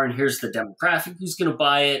the car, and here's the demographic who's going to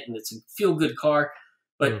buy it, and it's a feel-good car.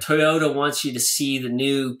 But Toyota wants you to see the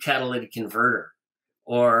new catalytic converter,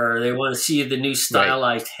 or they want to see the new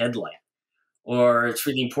stylized headlight, or it's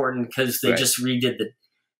really important because they just redid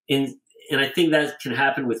and I think that can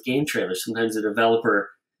happen with game trailers. Sometimes the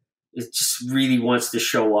developer just really wants to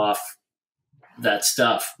show off that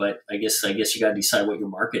stuff, but I guess you got to decide what your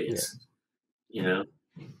market is.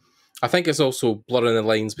 I think it's also blurring the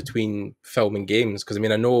lines between film and games, because I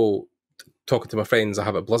know, talking to my friends I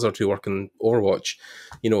have at Blizzard who work in Overwatch,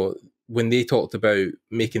 when they talked about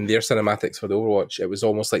making their cinematics for the Overwatch, it was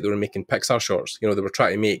almost like they were making Pixar shorts. They were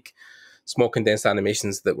trying to make small condensed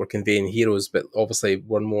animations that were conveying heroes, but obviously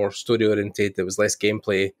were more story oriented. There was less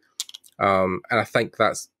gameplay, and I think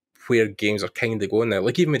that's where games are kind of going now.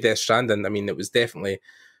 Like even with Death Stranding, it was definitely,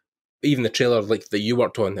 even the trailer like that you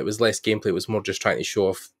worked on, it was less gameplay. It was more just trying to show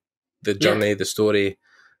off the journey, the story.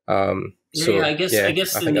 I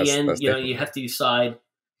guess in the end, you have to decide.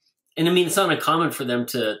 And it's not uncommon for them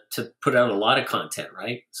to put out a lot of content,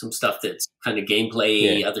 right? Some stuff that's kind of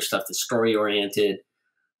gameplay, other stuff that's story oriented.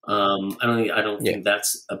 I don't think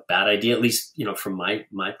that's a bad idea, at least from my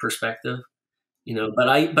perspective. But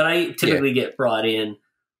I typically get brought in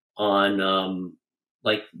on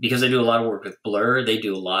because I do a lot of work with Blur. They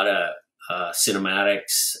do a lot of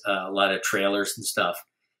cinematics, a lot of trailers and stuff,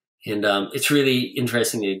 and it's really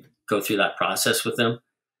interesting to go through that process with them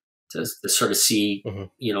to sort of see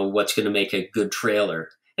what's going to make a good trailer.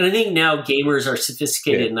 And I think now gamers are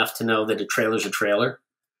sophisticated enough to know that a trailer's a trailer.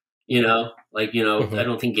 I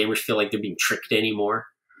don't think gamers feel like they're being tricked anymore.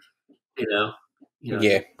 They know.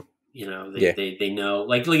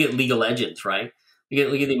 Like, look at League of Legends, right?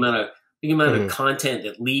 Look at the amount of content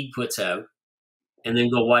that League puts out, and then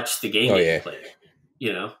go watch the game play.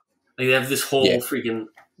 Like they have this whole freaking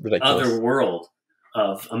other world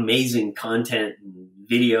of amazing content and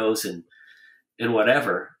videos and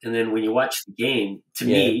whatever. And then when you watch the game, to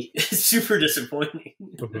me, it's super disappointing.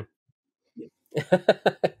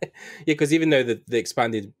 Because even now the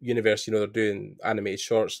expanded universe, they're doing animated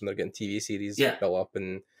shorts and they're getting TV series built up,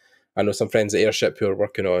 and I know some friends at Airship who are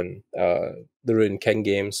working on the Ruin King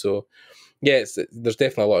game. So there's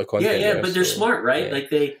definitely a lot of content. There, but they're smart, right? Like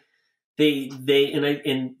the players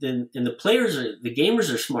the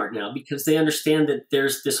gamers are smart now because they understand that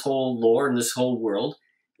there's this whole lore and this whole world,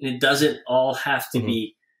 and it doesn't all have to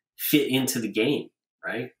be fit into the game,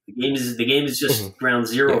 right? The game is just ground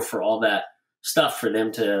zero for all that stuff for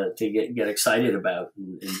them to get excited about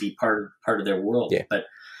and be part of their world. Yeah. But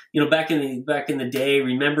back in the day,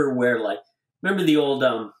 remember the old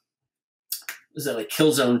was that like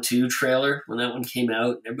Killzone 2 trailer when that one came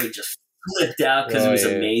out? Everybody just flipped out because it was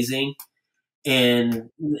amazing.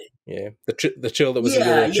 And the chill that wasn't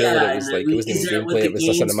really a chill. It was like, it wasn't even gameplay. It was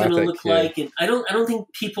a cinematic. Look like, and I don't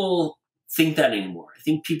think people think that anymore. I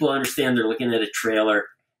think people understand they're looking at a trailer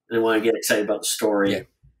and they want to get excited about the story,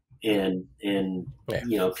 and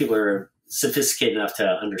you know, people are sophisticated enough to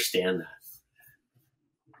understand that.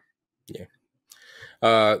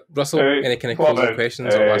 Russell, any kind of closing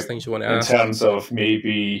questions or last things you want to ask? In terms of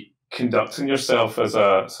maybe conducting yourself as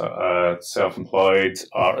a self-employed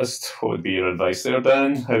artist, what would be your advice there,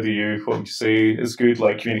 Dan? What would you say is good,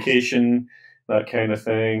 like communication, that kind of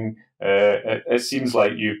thing? It seems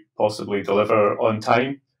like you possibly deliver on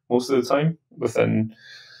time most of the time, within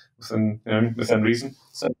reason.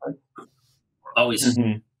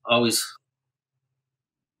 Always.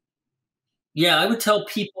 Yeah, I would tell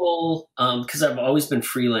people, because I've always been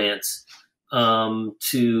freelance,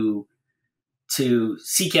 to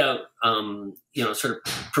seek out, you know, sort of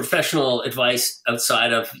professional advice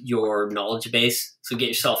outside of your knowledge base. So get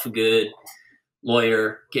yourself a good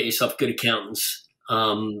lawyer, get yourself good accountants,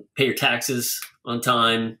 pay your taxes on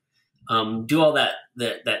time, do all that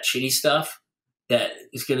shitty stuff that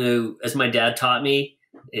is going to, as my dad taught me,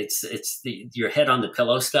 it's your head on the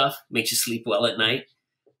pillow stuff makes you sleep well at night.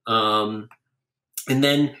 And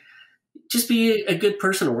then just be a good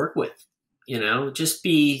person to work with. You know, just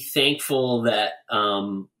be thankful that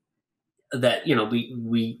that, you know,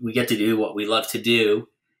 we get to do what we love to do,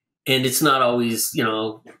 and it's not always, you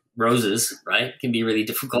know, roses, right? It can be really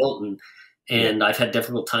difficult, and I've had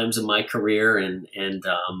difficult times in my career, and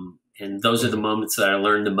those are the moments that I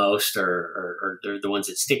learn the most, or they're the ones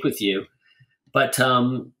that stick with you. But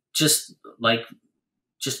just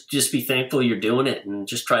be thankful you're doing it, and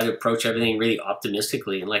just try to approach everything really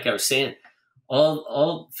optimistically. And like I was saying,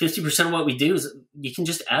 all 50% of what we do is you can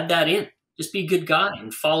just add that in. Just be a good guy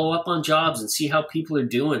and follow up on jobs and see how people are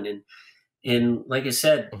doing. And like I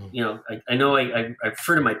said, you know, I know I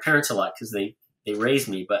refer to my parents a lot because they raised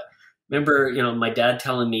me, but remember, you know, my dad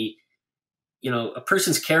telling me, you know, a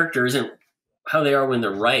person's character isn't how they are when they're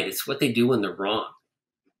right. It's what they do when they're wrong,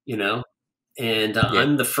 you know? And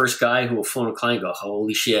I'm the first guy who will phone a client and go,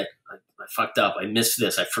 holy shit, I fucked up. I missed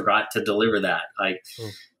this. I forgot to deliver that. Et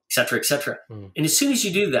cetera, et cetera. And as soon as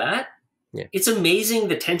you do that, it's amazing.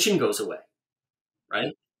 The tension goes away,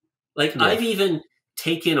 right? Like I've even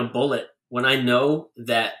taken a bullet when I know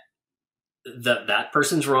that that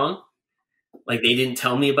person's wrong. Like they didn't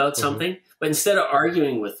tell me about something, but instead of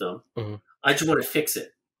arguing with them, I just want to fix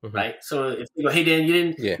it. Right. So if you go, hey Dan,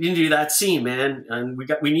 you didn't do that scene, man, and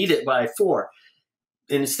we need it by 4.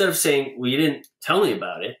 And instead of saying, well, you didn't tell me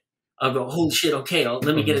about it, I'll go, holy shit, okay,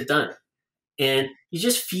 let me get it done. And you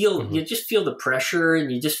just feel the pressure,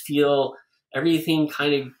 and you just feel everything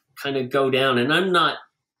kind of go down. And I'm not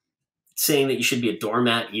saying that you should be a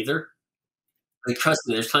doormat either. Like trust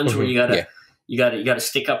me, there's times where you gotta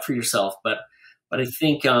stick up for yourself. But I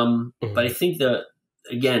think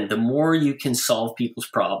again, the more you can solve people's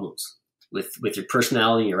problems with your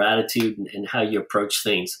personality, your attitude, and how you approach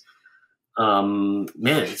things, man,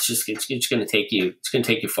 it's going to take you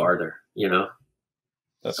farther. You know,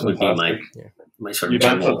 that would be my sort of. You've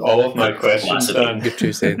answered all of my questions. Good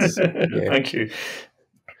 2 cents. Thank you.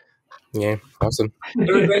 Yeah, awesome.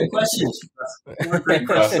 They were great questions.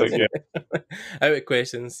 Classic, Out of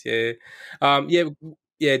questions, definitely.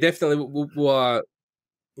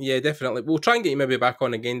 Definitely. We'll try and get you maybe back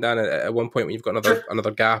on again, Dan, at one point when you've got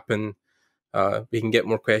another gap, and we can get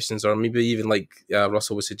more questions, or maybe even like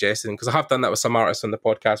Russell was suggesting, because I have done that with some artists on the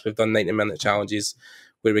podcast. We've done 90-minute challenges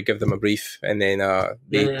where we give them a brief, and then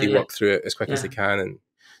they work through it as quick as they can and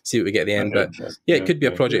see what we get at the end. But it could be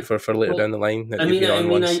a project for later down the line. I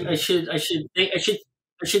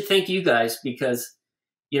should thank you guys, because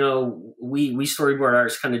you know we Storyboard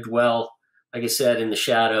Artists kind of dwell, like I said, in the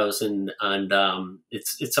shadows, and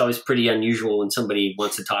it's always pretty unusual when somebody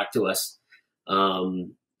wants to talk to us.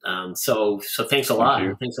 So thanks a lot.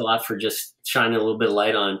 Thanks a lot for just shining a little bit of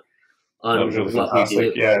light on really what fantastic.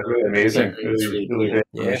 we do. Yeah, really amazing. Really great.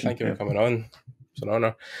 Yeah, thank you for coming on. It's an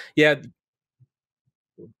honor. Yeah.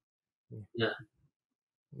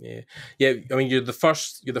 I mean, you're the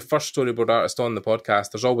first storyboard artist on the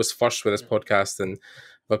podcast. There's always first with this podcast, and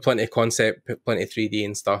we've had plenty of concept, plenty of 3D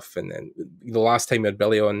and stuff. And then the last time we had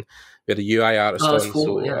Billy on, we had a UI artist on.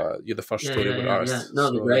 Cool. So you're the first storyboard artist. Yeah.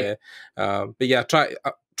 No, so, great. But yeah, trying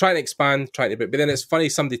to expand, but then it's funny.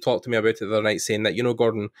 Somebody talked to me about it the other night, saying that, you know,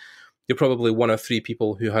 Gordon, you're probably one of 3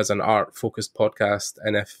 people who has an art focused podcast,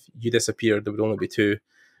 and if you disappeared, there would only be 2.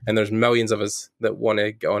 And there's millions of us that want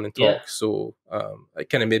to get on and talk. Yeah. So it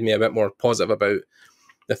kind of made me a bit more positive about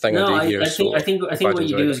the thing I do here. I think what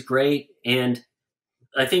you do is great. And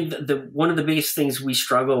I think one of the biggest things we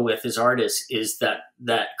struggle with as artists is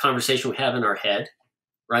that conversation we have in our head,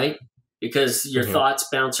 right? Because your thoughts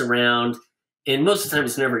bounce around, and most of the time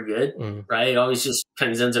it's never good, right? It always just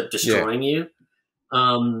kind of ends up destroying you.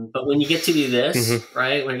 But when you get to do this,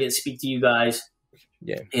 right? When I get to speak to you guys,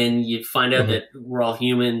 and you find out that we're all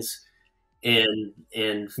humans, and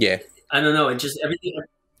I don't know, it just everything.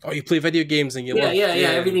 Oh, you play video games and you love,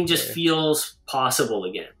 everything just feels possible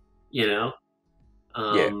again, you know.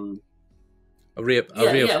 A ray of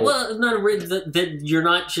hope. Well, not a ray that you're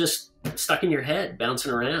not just stuck in your head,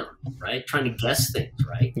 bouncing around, right? Trying to guess things,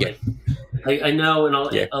 right? Yeah. Like, I know, and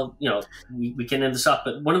I'll you know, we can end this up,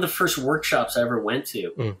 but one of the first workshops I ever went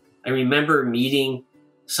to, I remember meeting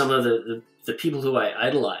some of the people who I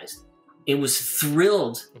idolized, and was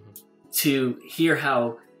thrilled to hear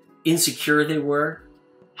how insecure they were,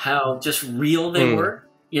 how just real they were,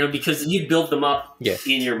 you know, because you build them up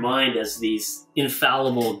in your mind as these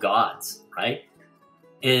infallible gods, right?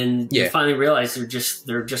 And you finally realize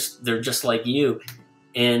they're just like you,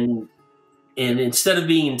 and instead of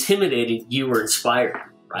being intimidated, you were inspired,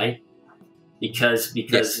 right? Because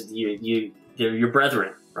they're your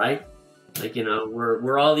brethren, right? Like, you know,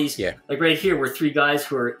 we're all these, like right here, we're three guys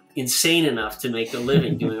who are insane enough to make a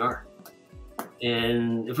living doing art.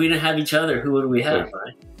 And if we didn't have each other, who would we have,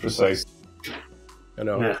 right? Precise. I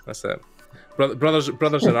know, that's it. Brothers in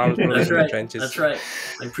arms, brothers in the trenches. That's right.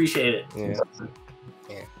 I appreciate it.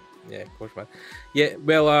 Yeah, of course, man. Yeah,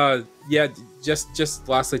 well, just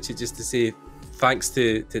lastly, to say thanks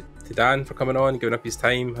to Dan for coming on, giving up his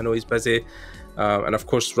time. I know he's busy. And of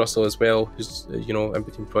course Russell as well, who's you know, in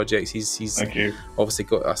between projects. He's Thank you. Obviously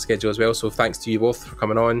got a schedule as well. So thanks to you both for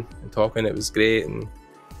coming on and talking. It was great, and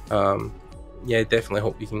definitely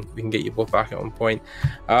hope we can get you both back at one point.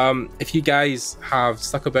 If you guys have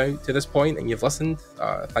stuck about to this point and you've listened,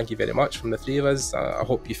 thank you very much from the three of us. I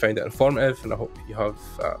hope you found it informative, and I hope you have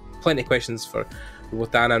plenty of questions for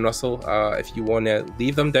both Dan and Russell. If you want to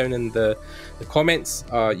leave them down in the comments,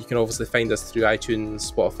 you can obviously find us through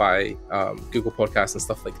iTunes, Spotify, Google Podcasts and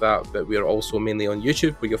stuff like that, but we're also mainly on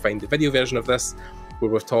YouTube, where you'll find the video version of this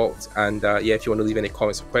where we've talked. And if you want to leave any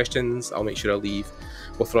comments or questions, I'll make sure I leave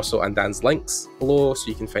both Russell and Dan's links below so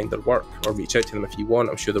you can find their work, or reach out to them if you want.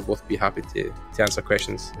 I'm sure they'll both be happy to answer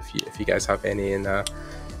questions if you guys have any. And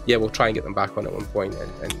we'll try and get them back on at one point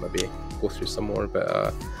and maybe go through some more.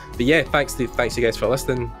 But thanks to you guys for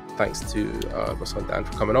listening. Thanks to Russell and Dan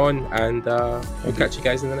for coming on, and we'll catch you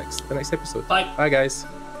guys in the next episode. Bye. Bye, guys.